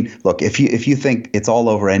anyway. I mean, look, if you think it's all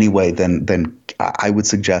over anyway, then I would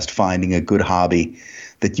suggest finding a good hobby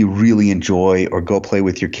that you really enjoy, or go play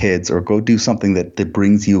with your kids, or go do something that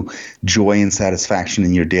brings you joy and satisfaction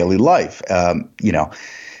in your daily life,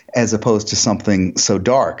 as opposed to something so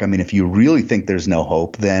dark. I mean, if you really think there's no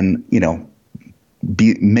hope, then,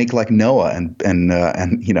 make like Noah and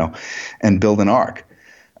build an ark.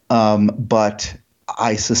 But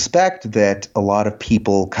I suspect that a lot of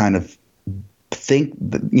people kind of think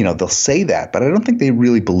that, they'll say that, but I don't think they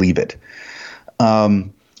really believe it.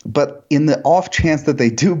 But in the off chance that they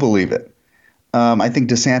do believe it, I think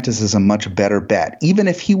DeSantis is a much better bet, even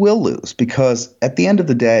if he will lose, because at the end of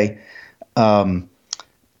the day,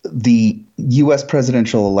 the U.S.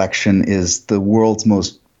 presidential election is the world's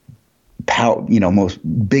most powerful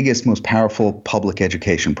public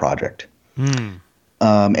education project.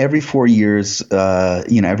 Every 4 years,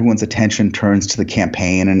 everyone's attention turns to the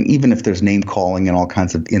campaign, and even if there's name calling and all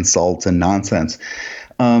kinds of insults and nonsense,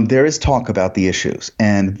 there is talk about the issues,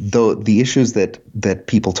 and the issues that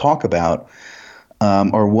people talk about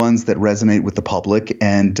are ones that resonate with the public,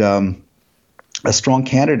 and a strong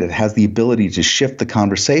candidate has the ability to shift the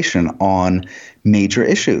conversation on major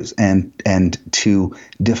issues and to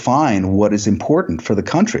define what is important for the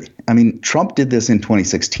country. I mean, Trump did this in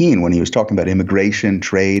 2016 when he was talking about immigration,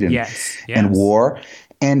 trade, and war.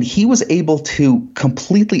 And he was able to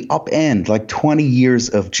completely upend like 20 years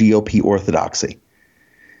of GOP orthodoxy.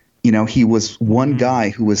 He was one guy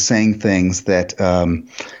who was saying things that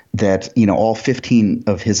all 15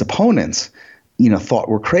 of his opponents thought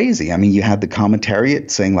were crazy. I mean, you had the commentariat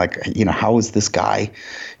saying like, how is this guy,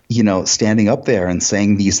 standing up there and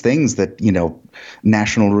saying these things that,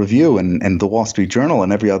 National Review and the Wall Street Journal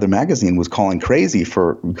and every other magazine was calling crazy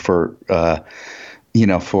for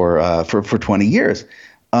 20 years.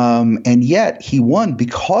 And yet he won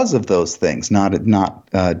because of those things, not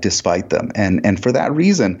despite them. And for that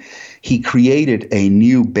reason, he created a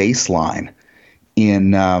new baseline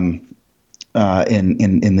in the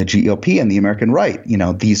GOP and the American right.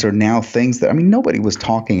 These are now things that, I mean, nobody was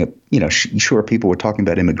talking, sure, people were talking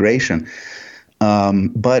about immigration.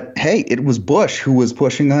 But hey, it was Bush who was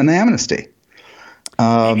pushing an amnesty.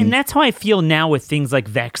 And that's how I feel now with things like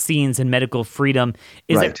vaccines and medical freedom,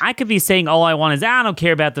 is that I could be saying all I want is, I don't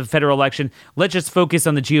care about the federal election. Let's just focus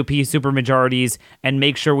on the GOP supermajorities and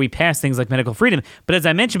make sure we pass things like medical freedom. But as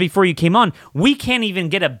I mentioned before you came on, we can't even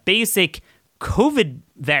get a basic COVID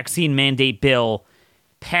vaccine mandate bill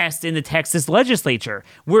passed in the Texas legislature.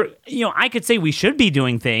 I could say we should be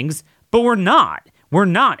doing things, but we're not. We're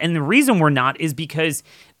not. And the reason we're not is because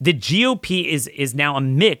the GOP is now a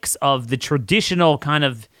mix of the traditional kind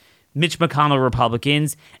of Mitch McConnell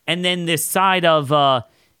Republicans and then this side of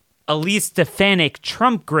Elise Stefanik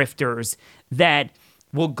Trump grifters that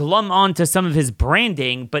will glum onto some of his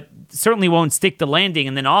branding, but certainly won't stick the landing,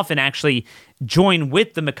 and then often actually join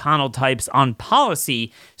with the McConnell types on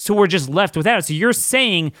policy. So we're just left without it. So you're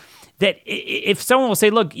saying that if someone will say,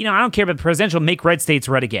 look, I don't care about the presidential, make red states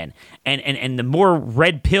red again. And the more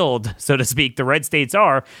red-pilled, so to speak, the red states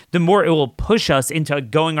are, the more it will push us into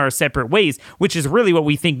going our separate ways, which is really what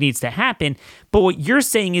we think needs to happen. But what you're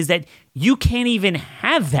saying is that you can't even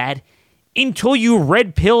have that until you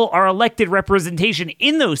red pill our elected representation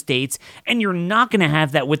in those states, and you're not going to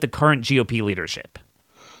have that with the current GOP leadership.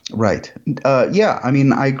 Right. Yeah. I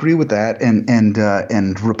mean, I agree with that, and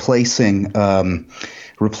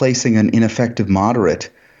replacing an ineffective moderate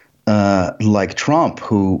like Trump,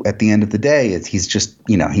 who at the end of the day he's just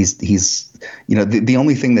the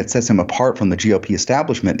only thing that sets him apart from the GOP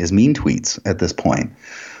establishment is mean tweets at this point,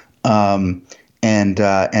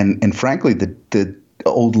 and frankly the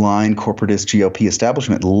old line corporatist GOP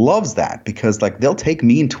establishment loves that because they'll take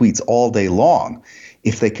mean tweets all day long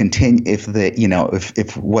if they continue,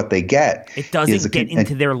 if what they get, it doesn't get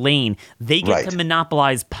into their lane. They get right. to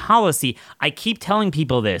monopolize policy. I keep telling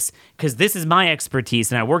people this because this is my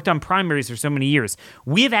expertise and I worked on primaries for so many years.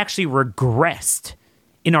 We have actually regressed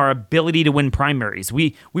in our ability to win primaries.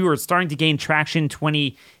 We were starting to gain traction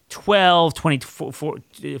 2012,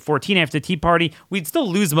 2014 after the Tea Party. We'd still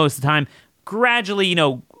lose most of the time. Gradually,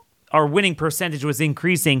 our winning percentage was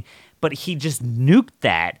increasing, but he just nuked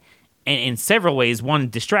that. And in several ways, one,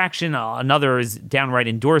 distraction, another is downright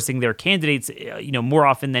endorsing their candidates, more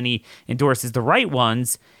often than he endorses the right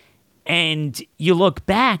ones. And you look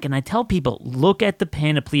back, and I tell people, look at the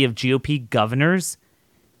panoply of GOP governors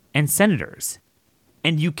and senators,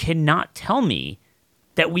 and you cannot tell me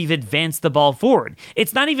that we've advanced the ball forward.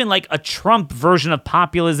 It's not even like a Trump version of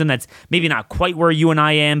populism that's maybe not quite where you and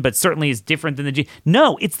I am, but certainly is different than the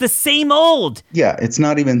No, it's the same old. Yeah, it's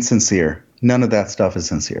not even sincere. None of that stuff is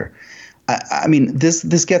sincere. I mean,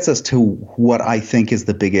 this gets us to what I think is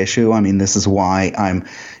the big issue. I mean, this is why I'm,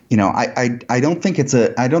 I don't think it's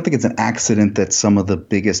an accident that some of the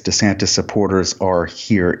biggest DeSantis supporters are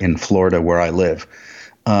here in Florida where I live,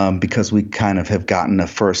 because we kind of have gotten a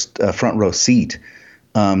front row seat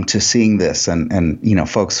to seeing this, and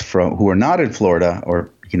folks who are not in Florida or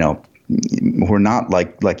who are not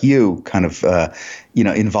like you kind of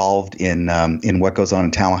involved in what goes on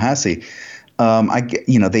in Tallahassee.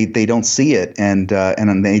 They don't see it and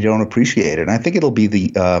they don't appreciate it. And I think it'll be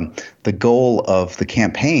the goal of the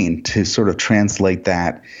campaign to sort of translate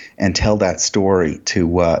that and tell that story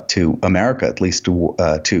to America, at least to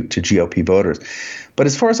GOP voters. But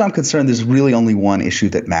as far as I'm concerned, there's really only one issue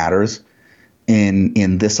that matters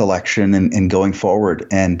in this election and going forward,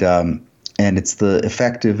 and it's the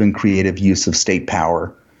effective and creative use of state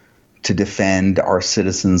power to defend our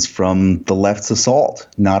citizens from the left's assault,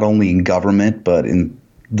 not only in government but in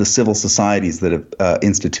the civil societies that have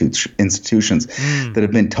institutions that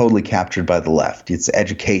have been totally captured by the left. It's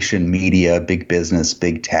education, media, big business,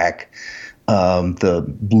 big tech,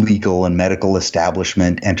 the legal and medical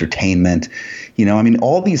establishment, entertainment.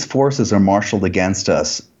 All these forces are marshaled against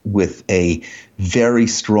us with a very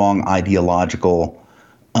strong ideological,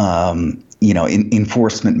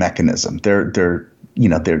 enforcement mechanism.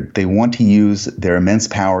 They want to use their immense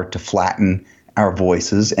power to flatten our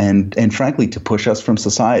voices and frankly to push us from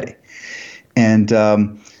society. And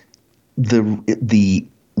the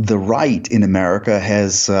right in America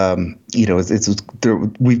has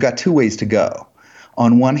we've got two ways to go.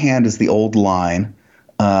 On one hand is the old line,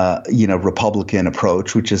 Republican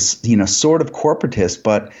approach, which is sort of corporatist,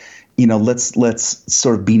 but let's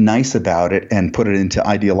sort of be nice about it and put it into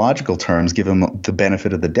ideological terms, give them the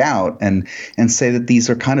benefit of the doubt, and say that these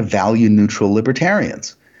are kind of value neutral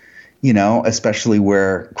libertarians, especially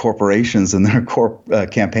where corporations and their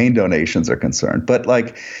campaign donations are concerned. But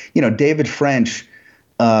David French,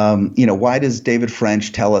 why does David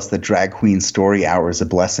French tell us that drag queen story hour is a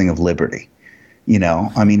blessing of liberty?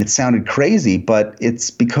 It sounded crazy, but it's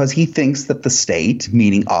because he thinks that the state,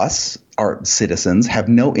 meaning us, our citizens, have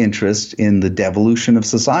no interest in the devolution of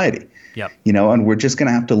society. Yep. And we're just going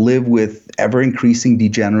to have to live with ever increasing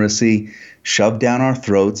degeneracy shoved down our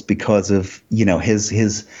throats because of,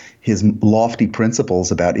 his lofty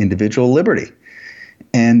principles about individual liberty.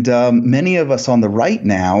 And many of us on the right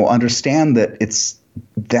now understand that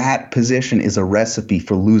that position is a recipe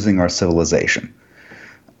for losing our civilization.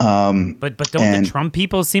 But don't the Trump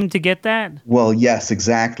people seem to get that? Well, yes,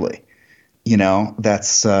 exactly.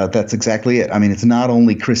 That's exactly it. I mean, it's not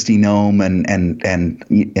only Kristi Noem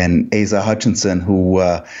and Asa Hutchinson who,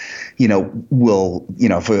 will,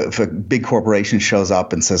 if a big corporation shows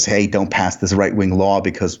up and says, "Hey, don't pass this right-wing law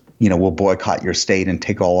because we'll boycott your state and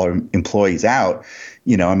take all our employees out,"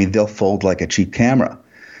 they'll fold like a cheap camera.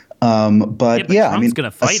 But Trump's going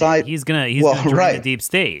to fight it. He's going to join the deep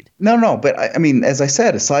state. No, but I mean, as I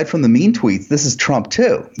said, aside from the mean tweets, this is Trump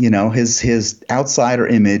too. His outsider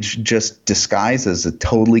image just disguises a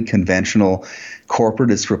totally conventional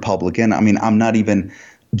corporatist Republican. I mean, I'm not even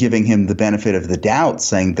giving him the benefit of the doubt,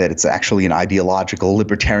 saying that it's actually an ideological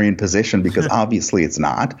libertarian position, because obviously it's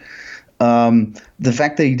not. The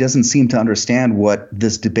fact that he doesn't seem to understand what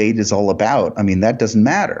this debate is all about, I mean, that doesn't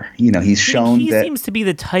matter. He's shown he that he seems to be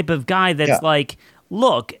the type of guy that's like,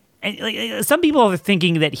 look, and some people are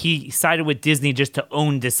thinking that he sided with Disney just to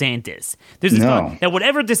own DeSantis. There's this thought that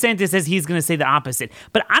whatever DeSantis says, he's going to say the opposite.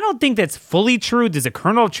 But I don't think that's fully true. There's a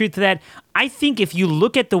kernel of truth to that. I think if you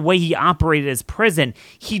look at the way he operated as president,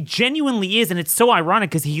 he genuinely is, and it's so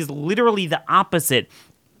ironic because he's literally the opposite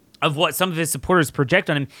of what some of his supporters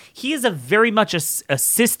project on him. He is very much a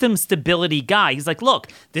system stability guy. He's like, look,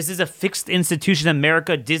 this is a fixed institution,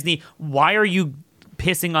 America, Disney. Why are you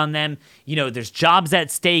pissing on them? There's jobs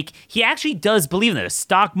at stake. He actually does believe in the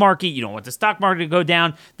stock market. You don't want the stock market to go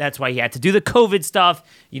down. That's why he had to do the COVID stuff.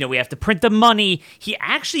 We have to print the money. He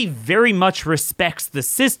actually very much respects the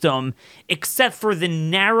system, except for the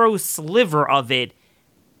narrow sliver of it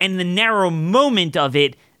and the narrow moment of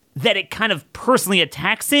it that it kind of personally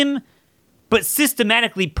attacks him, but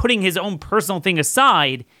systematically putting his own personal thing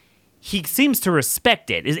aside, he seems to respect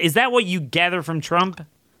it. Is that what you gather from Trump?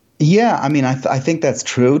 Yeah, I mean, I think that's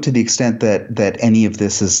true to the extent that any of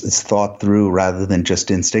this is thought through rather than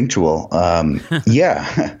just instinctual.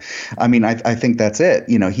 Yeah, I mean, I think that's it.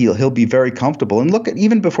 He'll be very comfortable. And look at,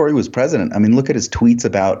 even before he was president, I mean, look at his tweets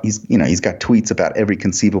about, he's got tweets about every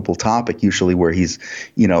conceivable topic, usually where he's,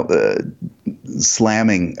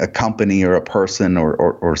 slamming a company or a person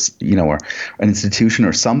or an institution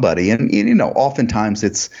or somebody. And, oftentimes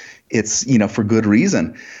it's for good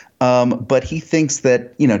reason. But he thinks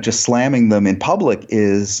that, just slamming them in public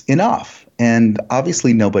is enough. And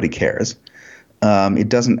obviously nobody cares. It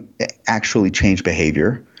doesn't actually change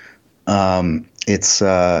behavior. It's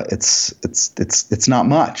not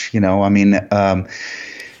much, I mean,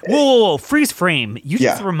 whoa, freeze frame. You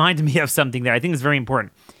just reminded me of something there. I think it's very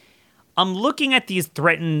important. I'm looking at these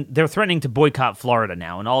they're threatening to boycott Florida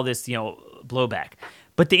now and all this, blowback.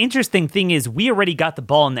 But the interesting thing is we already got the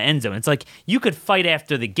ball in the end zone. It's like you could fight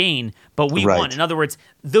after the gain, but we won. In other words,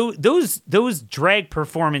 those drag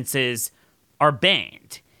performances are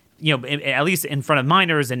banned, at least in front of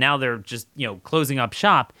minors, and now they're just, closing up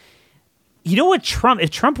shop. You know what,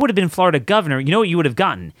 if Trump would have been Florida governor, you know what you would have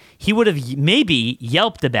gotten? He would have maybe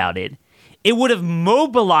yelped about it. It would have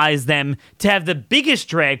mobilized them to have the biggest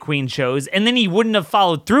drag queen shows, and then he wouldn't have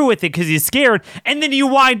followed through with it because he's scared, and then you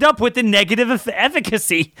wind up with the negative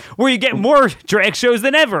efficacy where you get more drag shows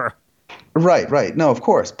than ever. Right. No, of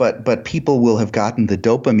course, but people will have gotten the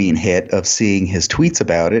dopamine hit of seeing his tweets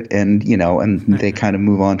about it, and and they kind of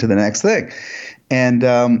move on to the next thing. And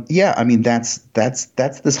I mean, that's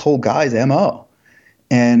this whole guy's MO.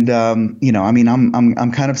 And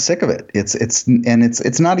I'm kind of sick of it.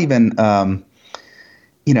 It's not even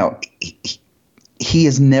he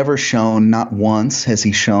has never shown, not once has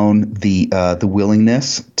he shown the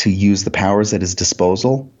willingness to use the powers at his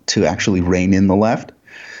disposal to actually rein in the left.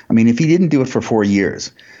 I mean, if he didn't do it for 4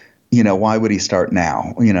 years, why would he start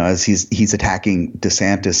now? As he's attacking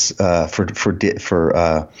DeSantis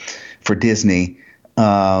for Disney.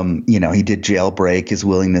 He did jailbreak, his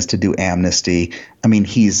willingness to do amnesty. I mean,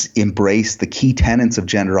 he's embraced the key tenets of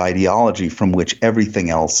gender ideology from which everything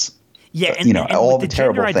else, and all the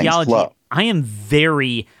terrible things flow. I am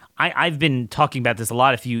I've been talking about this a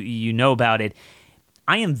lot if you know about it.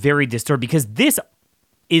 I am very disturbed because this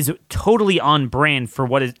is totally on brand for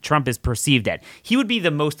what Trump is perceived at. He would be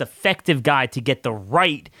the most effective guy to get the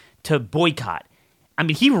right to boycott. I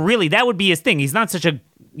mean, that would be his thing. He's not such a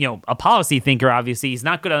policy thinker, obviously. He's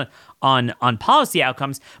not good on policy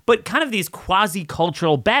outcomes, but kind of these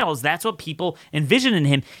quasi-cultural battles, that's what people envision in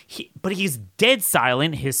him. But he's dead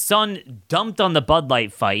silent. His son dumped on the Bud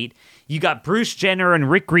Light fight. You got Bruce Jenner and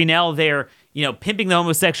Rick Greenell there, pimping the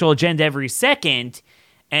homosexual agenda every second,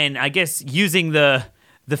 and I guess using the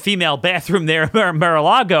female bathroom there at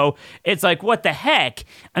Mar-a-Lago. It's like, what the heck?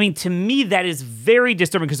 I mean, to me, that is very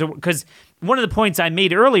disturbing because one of the points I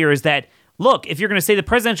made earlier is that, look, if you're going to say the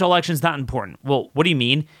presidential election is not important, well, what do you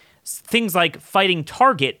mean? Things like fighting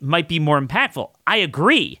Target might be more impactful. I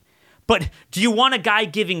agree. But do you want a guy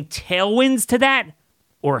giving tailwinds to that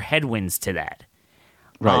or headwinds to that?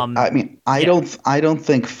 Right. I mean, I don't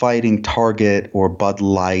think fighting Target or Bud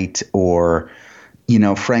Light or,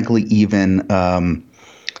 frankly, even, I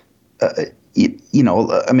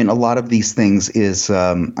mean, a lot of these things is,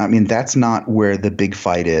 that's not where the big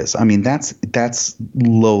fight is. I mean, that's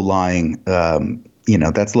low lying,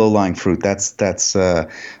 that's low lying fruit. That's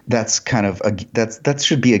kind of that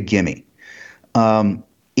should be a gimme.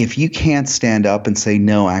 If you can't stand up and say,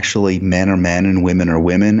 no, actually men are men and women are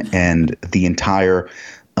women, and the entire,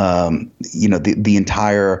 the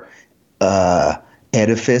entire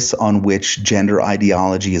edifice on which gender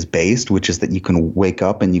ideology is based, which is that you can wake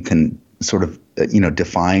up and you can sort of,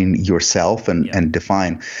 define yourself and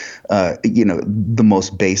define, the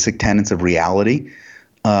most basic tenets of reality.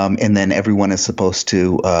 And then everyone is supposed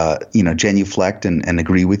to, genuflect and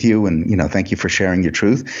agree with you and, thank you for sharing your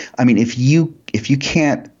truth. I mean, if you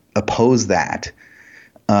can't oppose that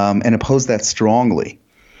and oppose that strongly,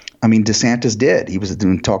 I mean, DeSantis did. He was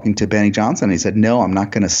talking to Benny Johnson. And he said, no, I'm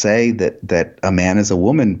not going to say that a man is a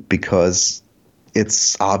woman because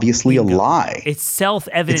it's obviously a lie. It's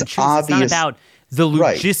self-evident truth. It's not about the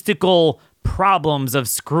logistical problems of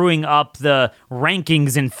screwing up the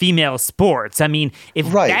rankings in female sports. I mean,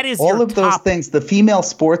 if that is all of those things, the female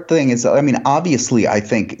sport thing is, I mean, obviously, I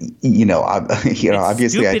think,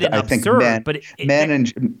 obviously, I think men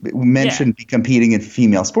shouldn't be competing in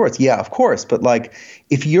female sports. Yeah, of course. But like,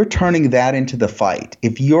 if you're turning that into the fight,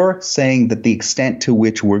 if you're saying that the extent to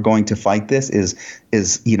which we're going to fight this is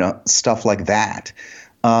stuff like that,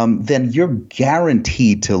 then you're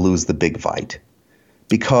guaranteed to lose the big fight.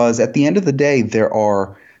 Because at the end of the day, there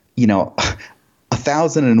are,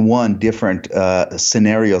 1,001 different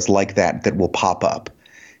scenarios like that will pop up.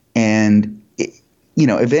 And,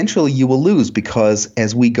 eventually you will lose because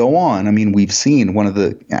as we go on, I mean, we've seen one of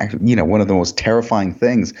the most terrifying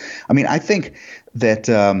things. I mean, I think that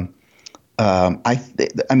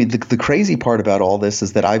the crazy part about all this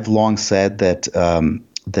is that I've long said that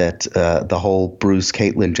the whole Bruce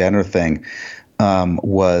Caitlyn Jenner thing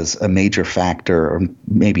was a major factor, or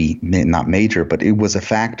maybe not major, but it was a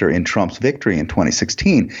factor in Trump's victory in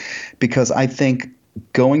 2016, because I think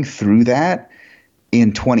going through that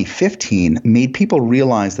in 2015 made people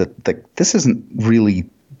realize that this isn't really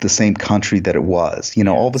the same country that it was.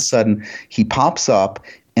 All of a sudden he pops up,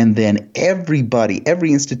 and then everybody,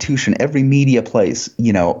 every institution, every media place,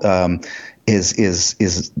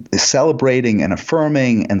 is celebrating and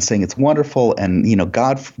affirming and saying it's wonderful, and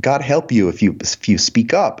God help you if you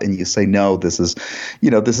speak up and you say no, this is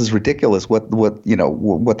ridiculous. What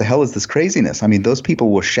the hell is this craziness? I mean, those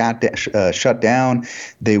people were shut down.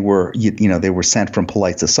 They were sent from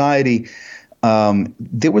polite society.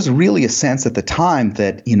 There was really a sense at the time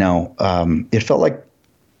that it felt like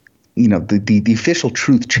the official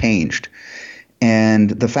truth changed. And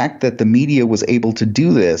the fact that the media was able to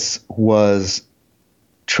do this was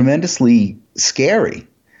tremendously scary.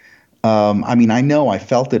 I mean, I know I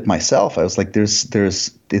felt it myself. I was like,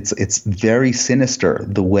 it's very sinister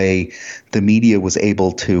the way the media was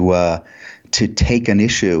able to take an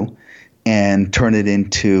issue and turn it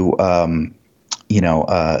into,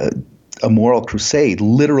 a moral crusade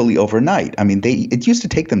literally overnight. I mean, it used to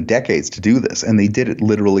take them decades to do this, and they did it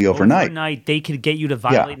literally overnight. Overnight, they could get you to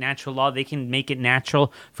violate natural law. They can make it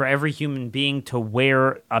natural for every human being to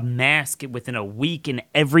wear a mask within a week in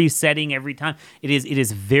every setting, every time. It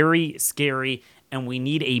is very scary, and we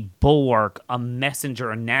need a bulwark, a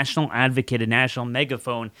messenger, a national advocate, a national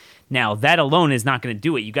megaphone. Now, that alone is not going to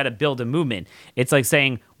do it. You got to build a movement. It's like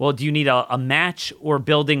saying, well, do you need a match or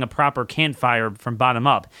building a proper campfire from bottom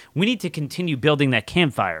up? We need to continue building that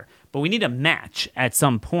campfire, but we need a match at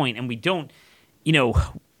some point, and we don't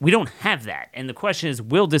have that. And the question is,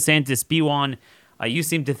 will DeSantis be one? You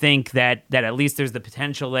seem to think that at least there's the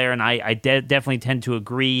potential there, and I definitely tend to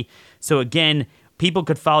agree. So again, people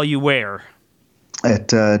could follow you where? At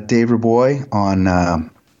Dave Reaboi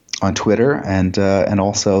on Twitter, and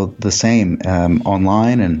also the same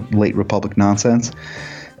online, and Late Republic Nonsense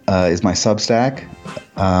is my Substack.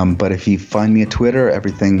 But if you find me at Twitter,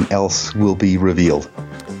 everything else will be revealed.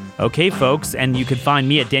 Okay, folks, and you can find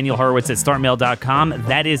me at Daniel Horowitz at startmail.com.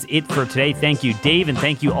 That is it for today. Thank you, Dave, and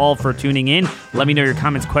thank you all for tuning in. Let me know your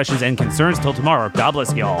comments, questions, and concerns. Till tomorrow, God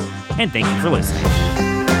bless you all, and thank you for listening. The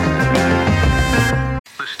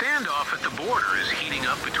standoff at the border is heating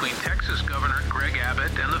up between Texas Governor Greg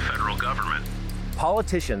Abbott and the federal government.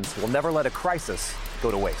 Politicians will never let a crisis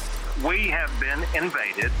go to waste. We have been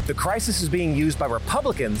invaded. The crisis is being used by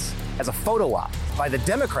Republicans as a photo op, by the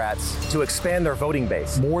Democrats to expand their voting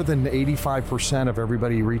base. More than 85% of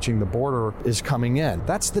everybody reaching the border is coming in.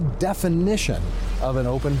 That's the definition of an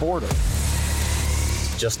open border.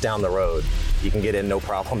 Just down the road, you can get in no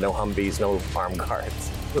problem, no Humvees, no armed guards.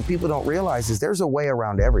 What people don't realize is there's a way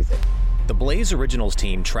around everything. The Blaze Originals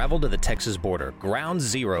team traveled to the Texas border, ground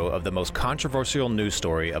zero of the most controversial news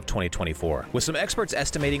story of 2024. With some experts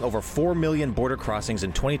estimating over 4 million border crossings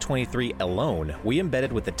in 2023 alone, we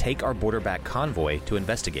embedded with the Take Our Border Back convoy to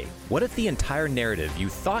investigate. What if the entire narrative you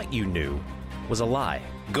thought you knew was a lie?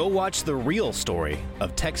 Go watch the real story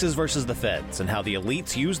of Texas versus the feds and how the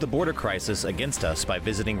elites use the border crisis against us by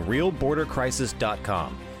visiting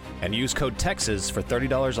realbordercrisis.com and use code TEXAS for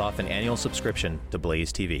 $30 off an annual subscription to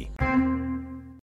Blaze TV.